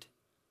understand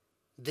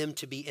them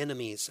to be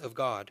enemies of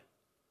God.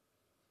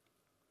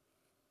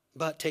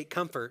 But take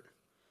comfort,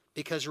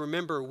 because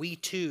remember, we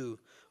too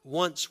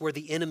once were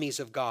the enemies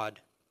of God,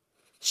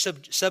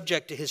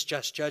 subject to his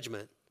just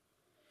judgment.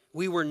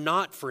 We were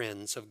not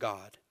friends of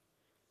God,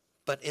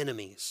 but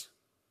enemies.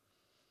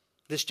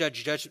 This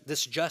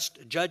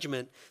just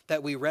judgment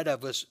that we read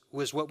of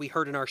was what we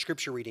heard in our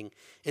scripture reading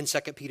in 2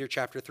 Peter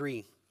chapter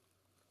 3.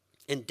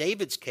 In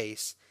David's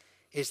case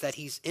is that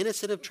he's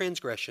innocent of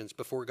transgressions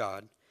before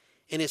God,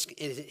 and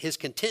his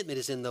contentment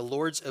is in the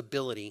Lord's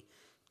ability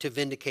to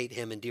vindicate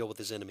him and deal with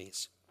his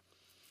enemies.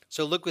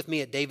 So look with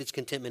me at David's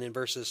contentment in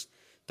verses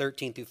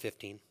 13 through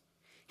 15.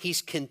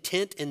 He's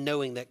content in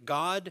knowing that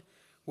God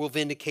will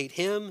vindicate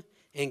him,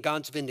 and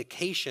God's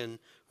vindication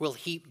will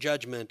heap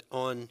judgment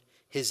on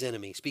his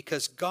enemies,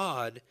 because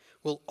God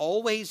will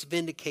always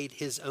vindicate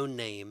his own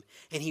name,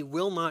 and he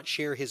will not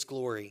share his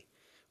glory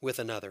with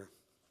another.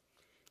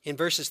 In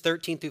verses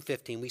 13 through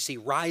 15, we see,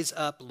 "Rise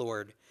up,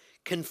 Lord,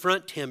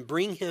 confront him,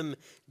 bring him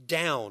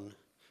down.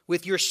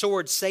 With your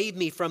sword, save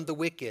me from the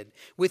wicked.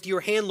 With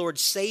your hand, Lord,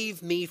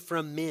 save me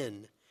from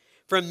men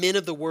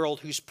of the world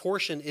whose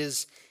portion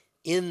is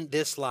in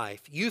this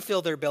life. You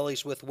fill their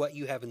bellies with what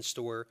you have in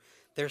store.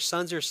 Their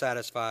sons are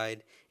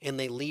satisfied, and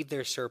they leave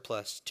their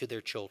surplus to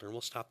their children."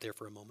 We'll stop there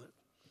for a moment.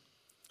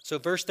 So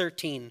verse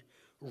 13,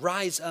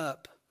 rise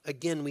up.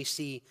 Again, we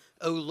see,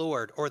 O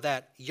Lord, or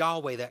that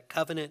Yahweh, that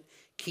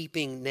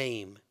covenant-keeping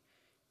name.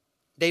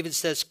 David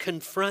says,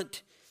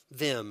 confront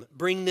them,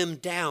 bring them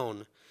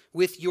down.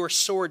 With your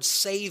sword,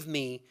 save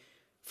me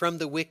from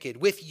the wicked.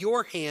 With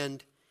your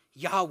hand,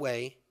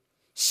 Yahweh,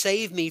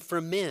 save me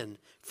from men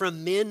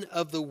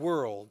of the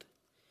world.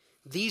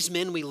 These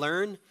men, we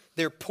learn,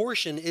 their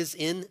portion is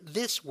in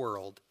this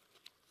world.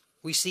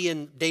 We see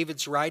in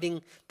David's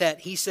writing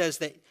that he says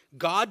that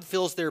God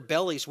fills their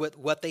bellies with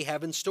what they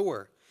have in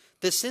store.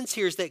 The sense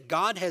here is that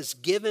God has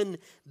given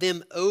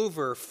them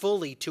over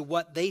fully to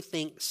what they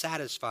think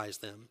satisfies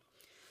them.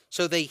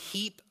 So they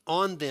heap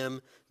on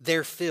them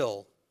their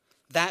fill,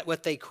 that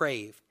what they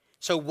crave.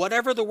 So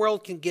whatever the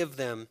world can give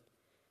them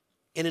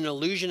in an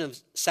illusion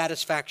of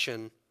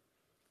satisfaction,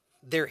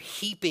 they're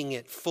heaping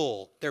it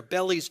full. Their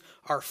bellies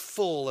are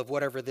full of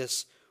whatever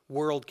this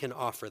world can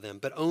offer them,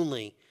 but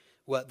only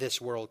what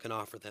this world can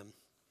offer them.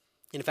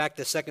 In fact,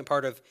 the second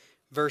part of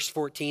verse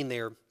 14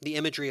 there, the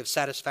imagery of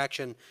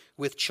satisfaction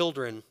with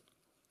children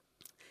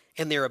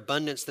and their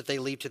abundance that they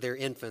leave to their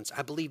infants,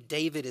 I believe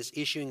David is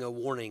issuing a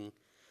warning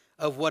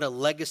of what a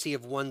legacy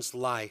of one's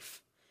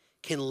life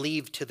can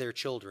leave to their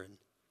children.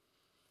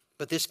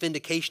 But this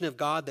vindication of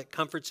God that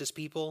comforts his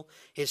people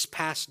is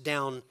passed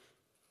down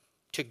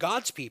to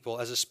God's people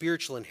as a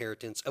spiritual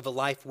inheritance of a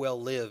life well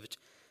lived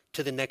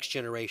to the next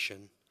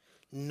generation,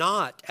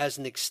 not as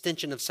an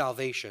extension of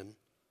salvation,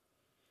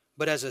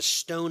 but as a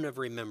stone of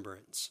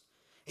remembrance.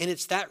 And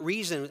it's that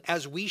reason,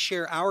 as we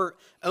share our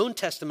own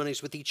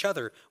testimonies with each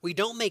other, we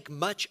don't make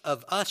much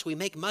of us, we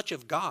make much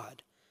of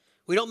God.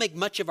 We don't make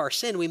much of our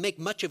sin, we make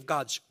much of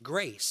God's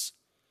grace.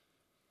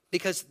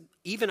 Because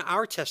even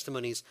our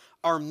testimonies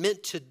are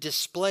meant to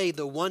display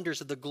the wonders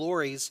of the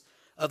glories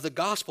of the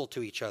gospel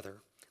to each other,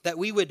 that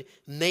we would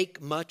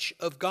make much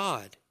of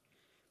God.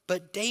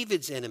 But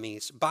David's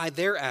enemies, by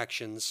their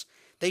actions,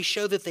 they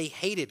show that they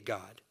hated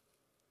God,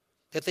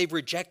 that they've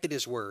rejected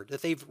his word,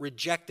 that they've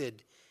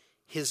rejected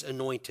his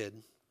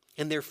anointed,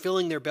 and they're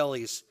filling their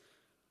bellies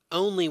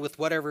only with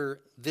whatever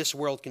this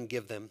world can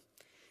give them.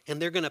 And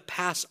they're going to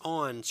pass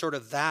on sort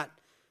of that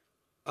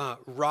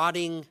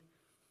rotting,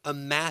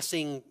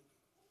 amassing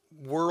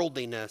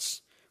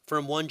worldliness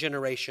from one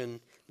generation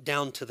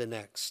down to the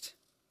next.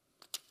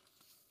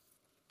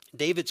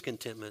 David's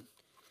contentment,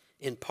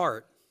 in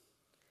part,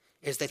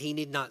 is that he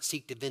need not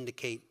seek to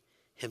vindicate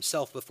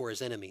himself before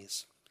his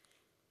enemies.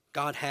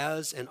 God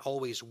has and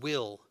always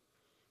will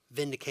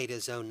vindicate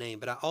his own name.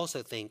 But I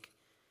also think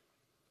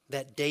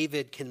that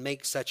David can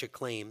make such a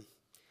claim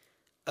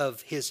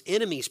of his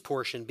enemy's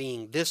portion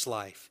being this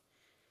life,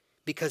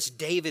 because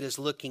David is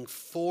looking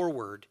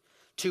forward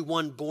to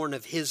one born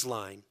of his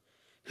line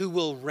who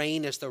will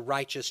reign as the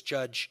righteous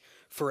judge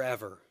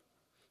forever.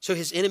 So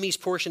his enemy's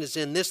portion is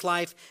in this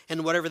life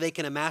and whatever they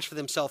can amass for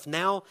themselves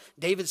now.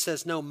 David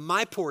says, no,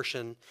 my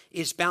portion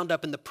is bound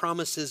up in the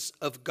promises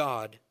of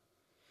God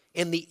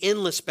and the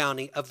endless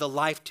bounty of the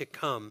life to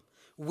come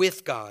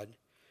with God,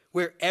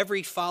 where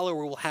every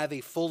follower will have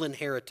a full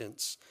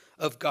inheritance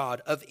of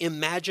God, of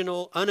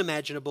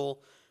unimaginable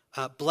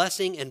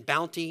blessing and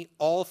bounty,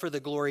 all for the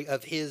glory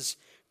of his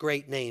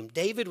great name.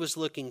 David was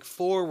looking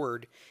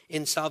forward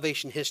in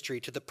salvation history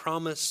to the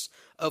promise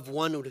of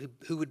one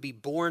who would be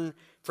born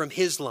from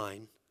his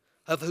line,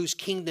 of whose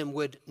kingdom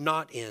would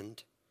not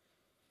end.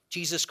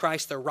 Jesus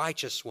Christ, the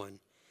righteous one.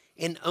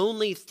 And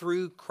only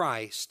through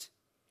Christ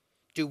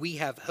do we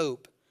have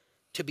hope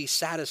to be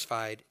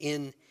satisfied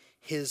in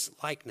his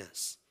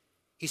likeness.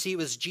 You see, it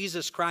was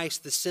Jesus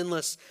Christ, the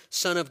sinless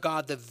Son of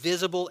God, the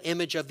visible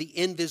image of the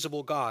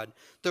invisible God,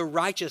 the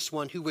righteous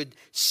one who would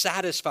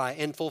satisfy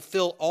and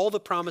fulfill all the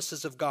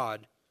promises of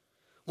God,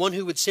 one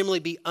who would similarly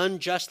be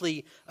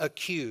unjustly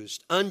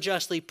accused,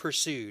 unjustly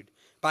pursued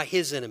by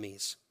his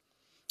enemies.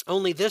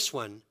 Only this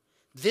one,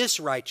 this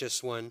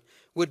righteous one,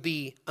 would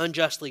be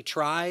unjustly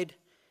tried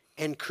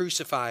and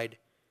crucified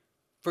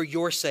for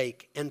your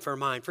sake and for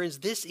mine. Friends,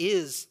 this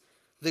is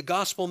the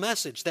gospel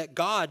message that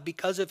God,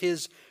 because of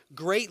his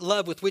great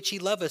love with which he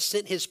loved us,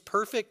 sent his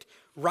perfect,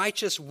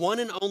 righteous, one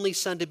and only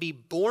Son to be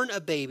born a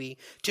baby,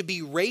 to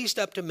be raised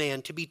up to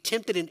man, to be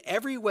tempted in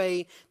every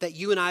way that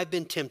you and I have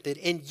been tempted,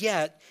 and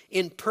yet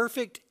in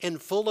perfect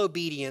and full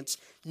obedience,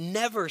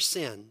 never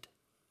sinned.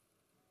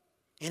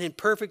 And in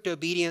perfect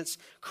obedience,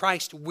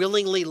 Christ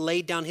willingly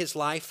laid down his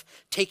life,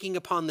 taking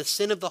upon the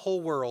sin of the whole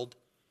world,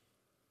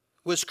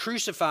 was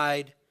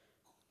crucified,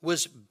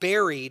 was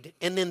buried,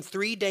 and then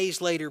 3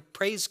 days later,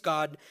 praise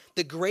God,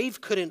 the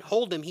grave couldn't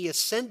hold him. He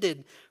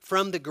ascended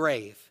from the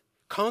grave,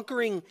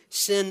 conquering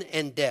sin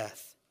and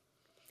death,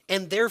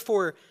 and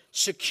therefore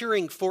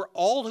securing for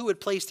all who would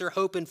place their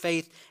hope and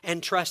faith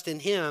and trust in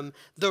him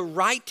the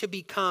right to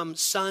become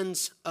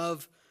sons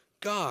of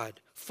God,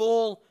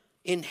 full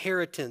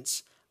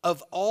inheritance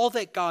of all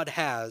that God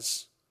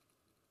has.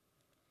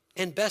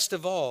 And best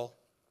of all,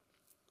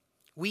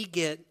 we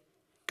get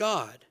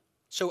God.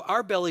 So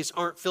our bellies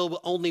aren't filled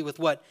only with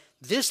what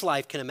this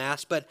life can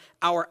amass, but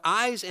our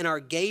eyes and our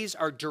gaze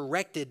are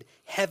directed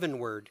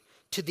heavenward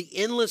to the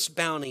endless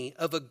bounty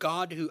of a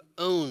God who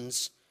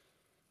owns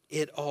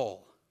it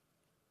all.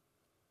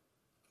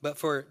 But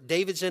for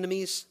David's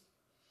enemies,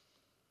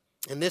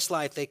 in this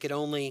life, they could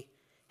only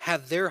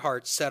have their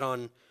hearts set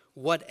on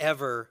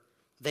whatever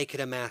they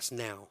could amass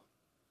now.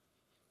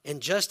 And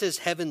just as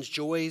heaven's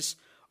joys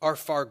are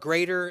far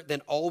greater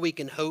than all we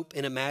can hope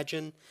and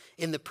imagine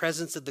in the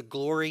presence of the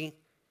glory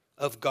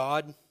of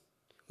God,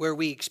 where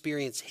we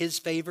experience his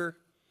favor,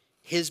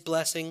 his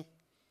blessing,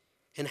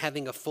 and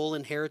having a full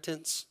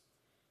inheritance.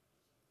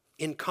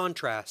 In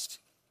contrast,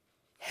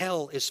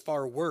 hell is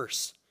far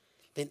worse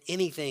than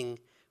anything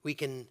we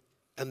can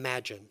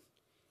imagine,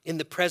 in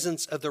the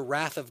presence of the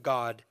wrath of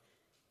God,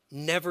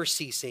 never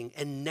ceasing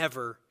and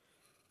never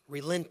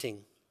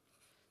relenting.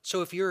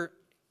 So if you're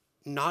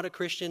not a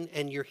Christian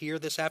and you're here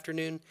this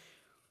afternoon,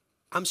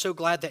 I'm so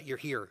glad that you're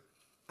here.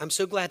 I'm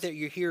so glad that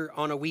you're here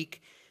on a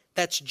week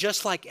that's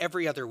just like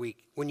every other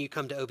week when you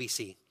come to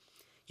OBC.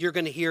 You're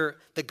going to hear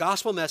the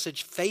gospel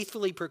message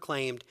faithfully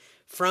proclaimed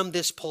from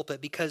this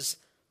pulpit, because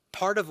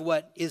part of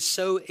what is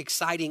so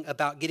exciting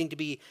about getting to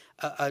be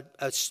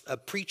a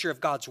preacher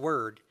of God's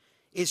word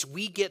is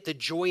we get the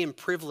joy and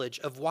privilege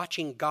of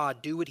watching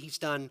God do what he's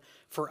done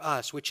for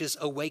us, which is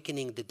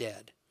awakening the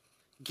dead,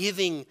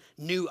 giving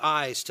new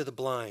eyes to the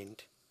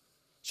blind.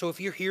 So if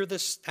you're here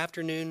this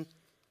afternoon,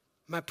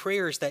 my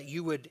prayer is that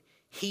you would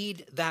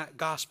heed that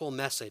gospel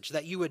message,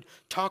 that you would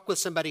talk with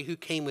somebody who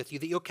came with you,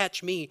 that you'll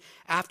catch me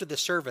after the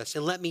service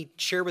and let me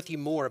share with you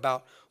more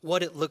about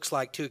what it looks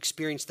like to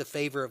experience the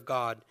favor of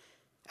God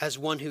as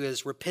one who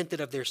has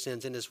repented of their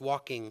sins and is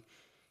walking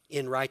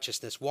in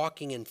righteousness,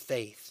 walking in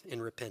faith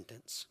and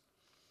repentance.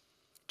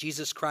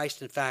 Jesus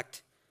Christ, in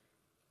fact,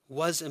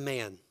 was a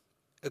man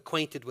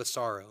acquainted with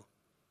sorrow.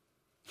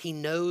 He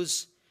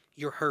knows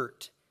your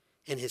hurt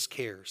and his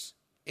cares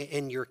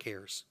and your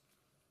cares.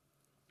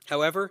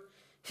 However,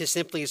 his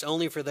simply is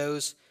only for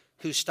those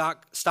who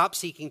stop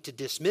seeking to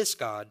dismiss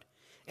God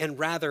and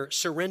rather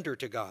surrender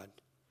to God.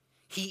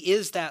 He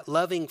is that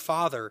loving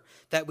Father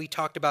that we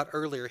talked about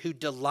earlier, who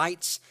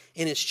delights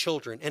in his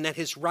children, and at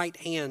his right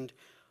hand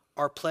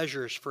are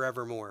pleasures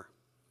forevermore.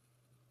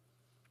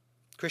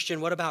 Christian,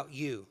 what about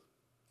you?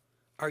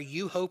 Are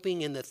you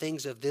hoping in the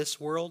things of this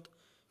world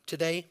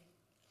today?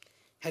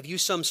 Have you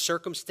some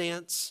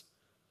circumstance,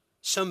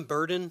 some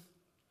burden,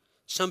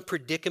 some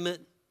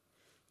predicament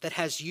that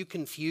has you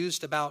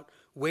confused about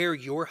where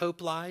your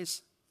hope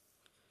lies?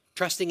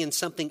 Trusting in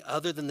something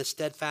other than the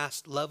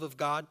steadfast love of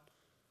God?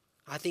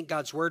 I think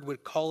God's word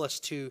would call us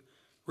to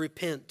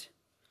repent,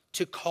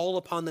 to call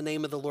upon the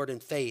name of the Lord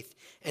in faith,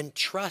 and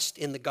trust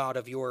in the God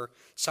of your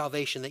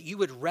salvation, that you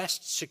would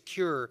rest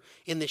secure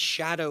in the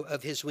shadow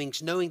of his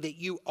wings, knowing that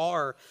you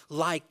are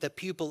like the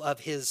pupil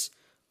of his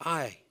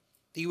eye,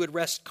 that you would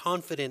rest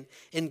confident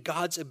in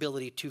God's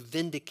ability to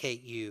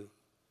vindicate you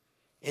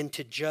and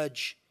to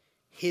judge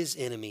his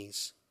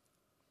enemies.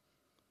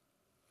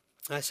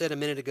 I said a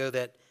minute ago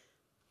that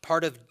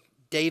part of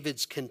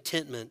David's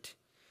contentment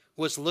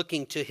was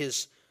looking to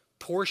his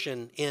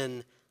portion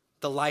in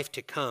the life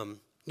to come.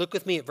 Look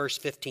with me at verse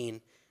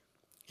 15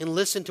 and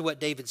listen to what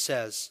David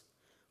says.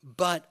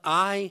 But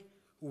I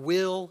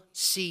will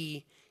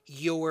see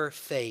your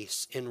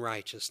face in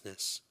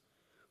righteousness.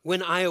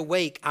 When I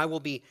awake, I will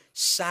be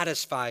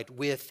satisfied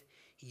with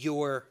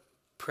your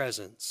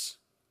presence.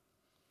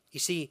 You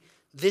see,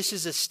 this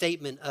is a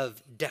statement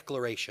of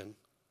declaration.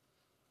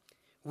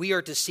 We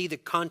are to see the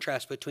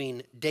contrast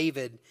between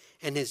David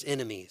and his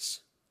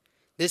enemies.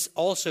 This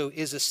also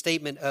is a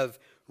statement of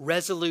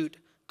resolute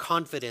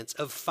confidence,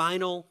 of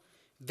final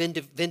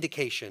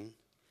vindication,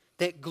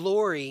 that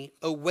glory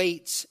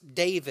awaits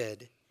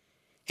David.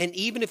 And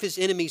even if his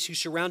enemies who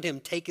surround him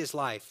take his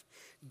life,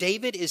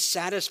 David is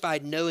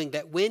satisfied knowing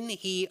that when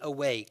he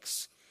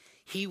awakes,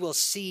 he will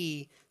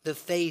see the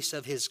face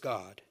of his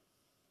God.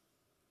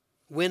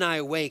 When I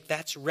awake,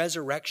 that's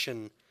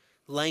resurrection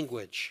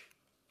language.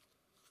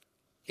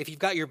 If you've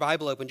got your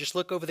Bible open, just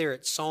look over there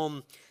at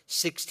Psalm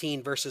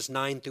 16, verses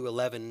 9 through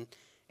 11,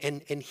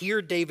 and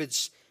hear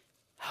David's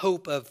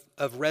hope of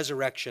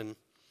resurrection.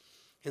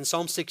 In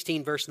Psalm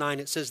 16, verse 9,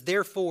 it says,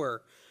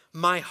 "Therefore,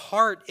 my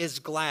heart is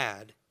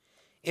glad,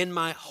 and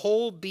my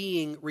whole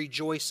being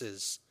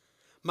rejoices.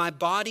 My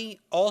body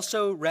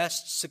also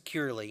rests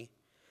securely,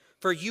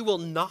 for you will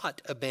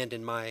not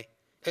abandon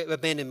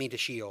me to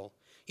Sheol.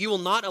 You will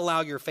not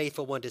allow your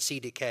faithful one to see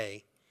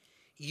decay.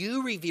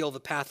 You reveal the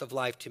path of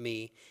life to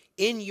me.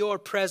 In your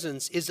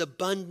presence is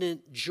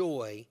abundant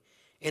joy,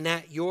 and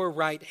at your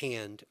right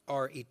hand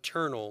are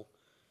eternal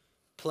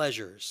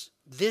pleasures."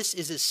 This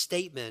is a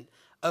statement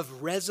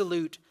of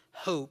resolute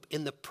hope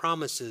in the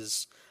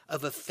promises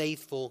of a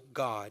faithful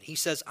God. He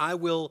says, I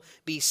will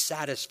be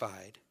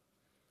satisfied.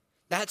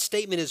 That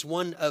statement is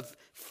one of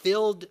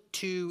filled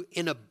to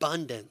in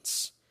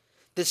abundance.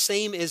 The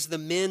same as the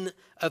men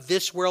of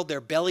this world,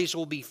 their bellies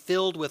will be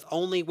filled with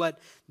only what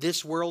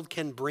this world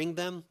can bring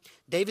them.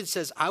 David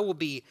says, I will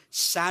be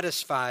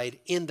satisfied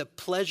in the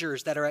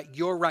pleasures that are at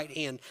your right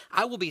hand.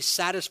 I will be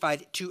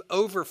satisfied to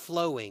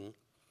overflowing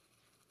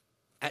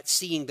at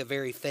seeing the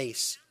very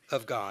face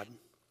of God.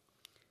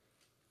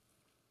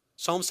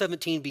 Psalm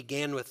 17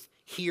 began with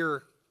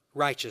 "Hear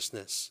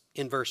righteousness"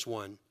 in verse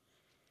 1.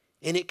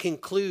 And it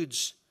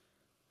concludes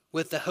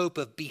with the hope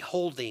of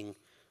beholding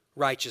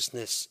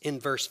righteousness in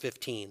verse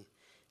 15.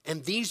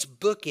 And these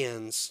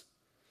bookends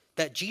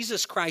that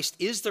Jesus Christ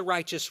is the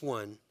righteous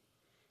one,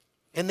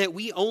 and that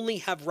we only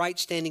have right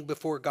standing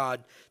before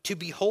God to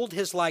behold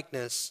his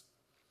likeness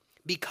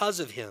because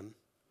of him.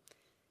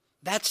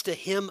 That's to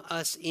hem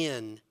us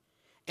in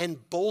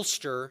and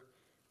bolster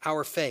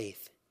our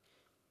faith.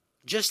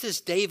 Just as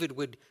David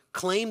would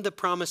claim the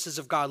promises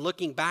of God,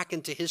 looking back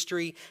into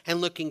history and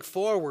looking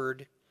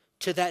forward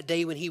to that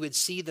day when he would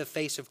see the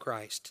face of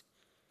Christ,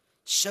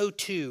 so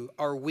too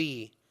are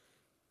we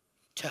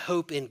to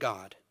hope in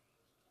God.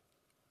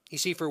 You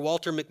see, for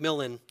Walter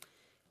McMillan,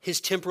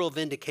 his temporal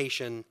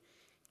vindication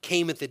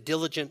came at the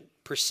diligent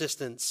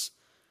persistence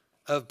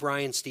of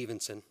Brian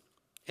Stevenson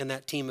and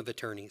that team of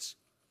attorneys.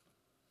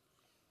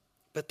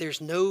 But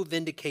there's no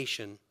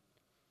vindication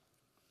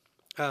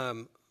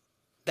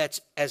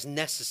that's as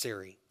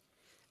necessary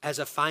as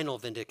a final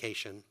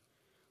vindication,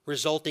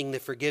 resulting in the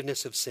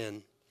forgiveness of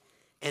sin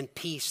and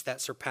peace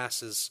that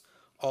surpasses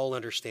all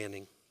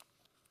understanding.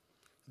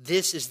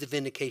 This is the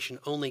vindication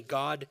only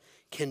God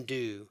can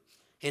do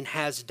and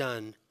has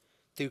done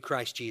through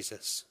Christ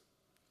Jesus.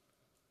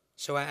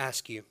 So I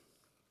ask you,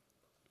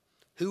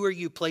 who are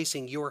you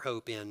placing your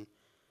hope in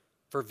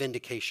for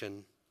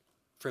vindication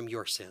from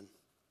your sin?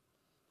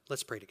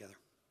 Let's pray together.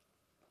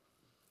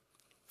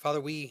 Father,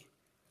 we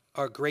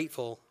are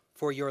grateful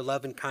for your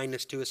love and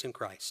kindness to us in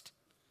Christ.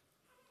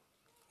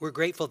 We're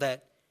grateful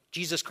that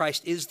Jesus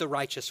Christ is the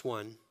righteous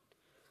one.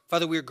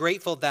 Father, we're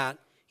grateful that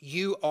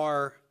you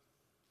are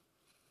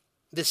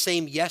the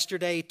same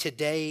yesterday,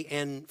 today,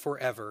 and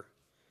forever.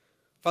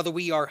 Father,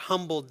 we are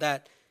humbled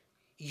that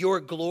your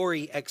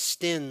glory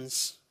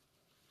extends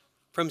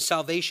from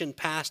salvation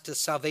past to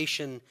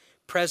salvation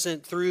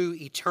present through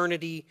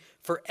eternity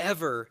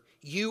forever.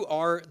 You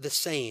are the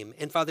same.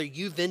 And Father,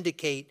 you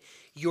vindicate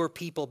your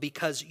people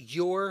because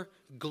your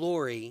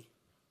glory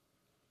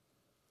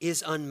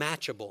is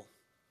unmatchable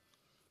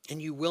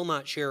and you will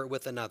not share it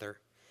with another.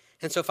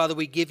 And so, Father,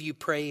 we give you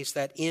praise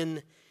that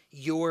in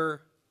the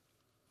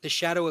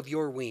shadow of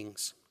your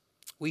wings,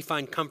 we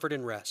find comfort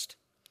and rest.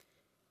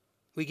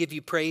 We give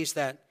you praise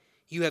that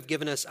you have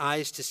given us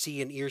eyes to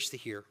see and ears to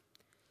hear.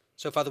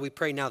 So, Father, we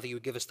pray now that you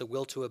would give us the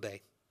will to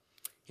obey.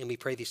 And we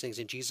pray these things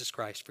in Jesus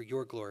Christ for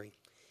your glory.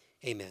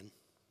 Amen.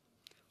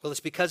 Well,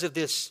 it's because of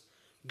this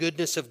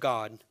goodness of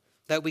God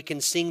that we can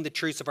sing the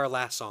truths of our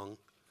last song,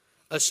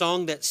 a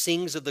song that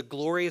sings of the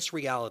glorious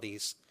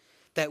realities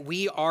that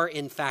we are,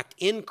 in fact,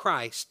 in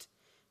Christ,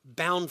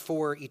 bound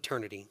for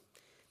eternity,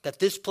 that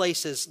this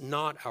place is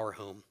not our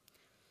home.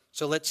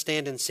 So let's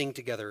stand and sing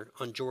together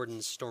on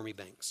Jordan's stormy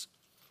banks.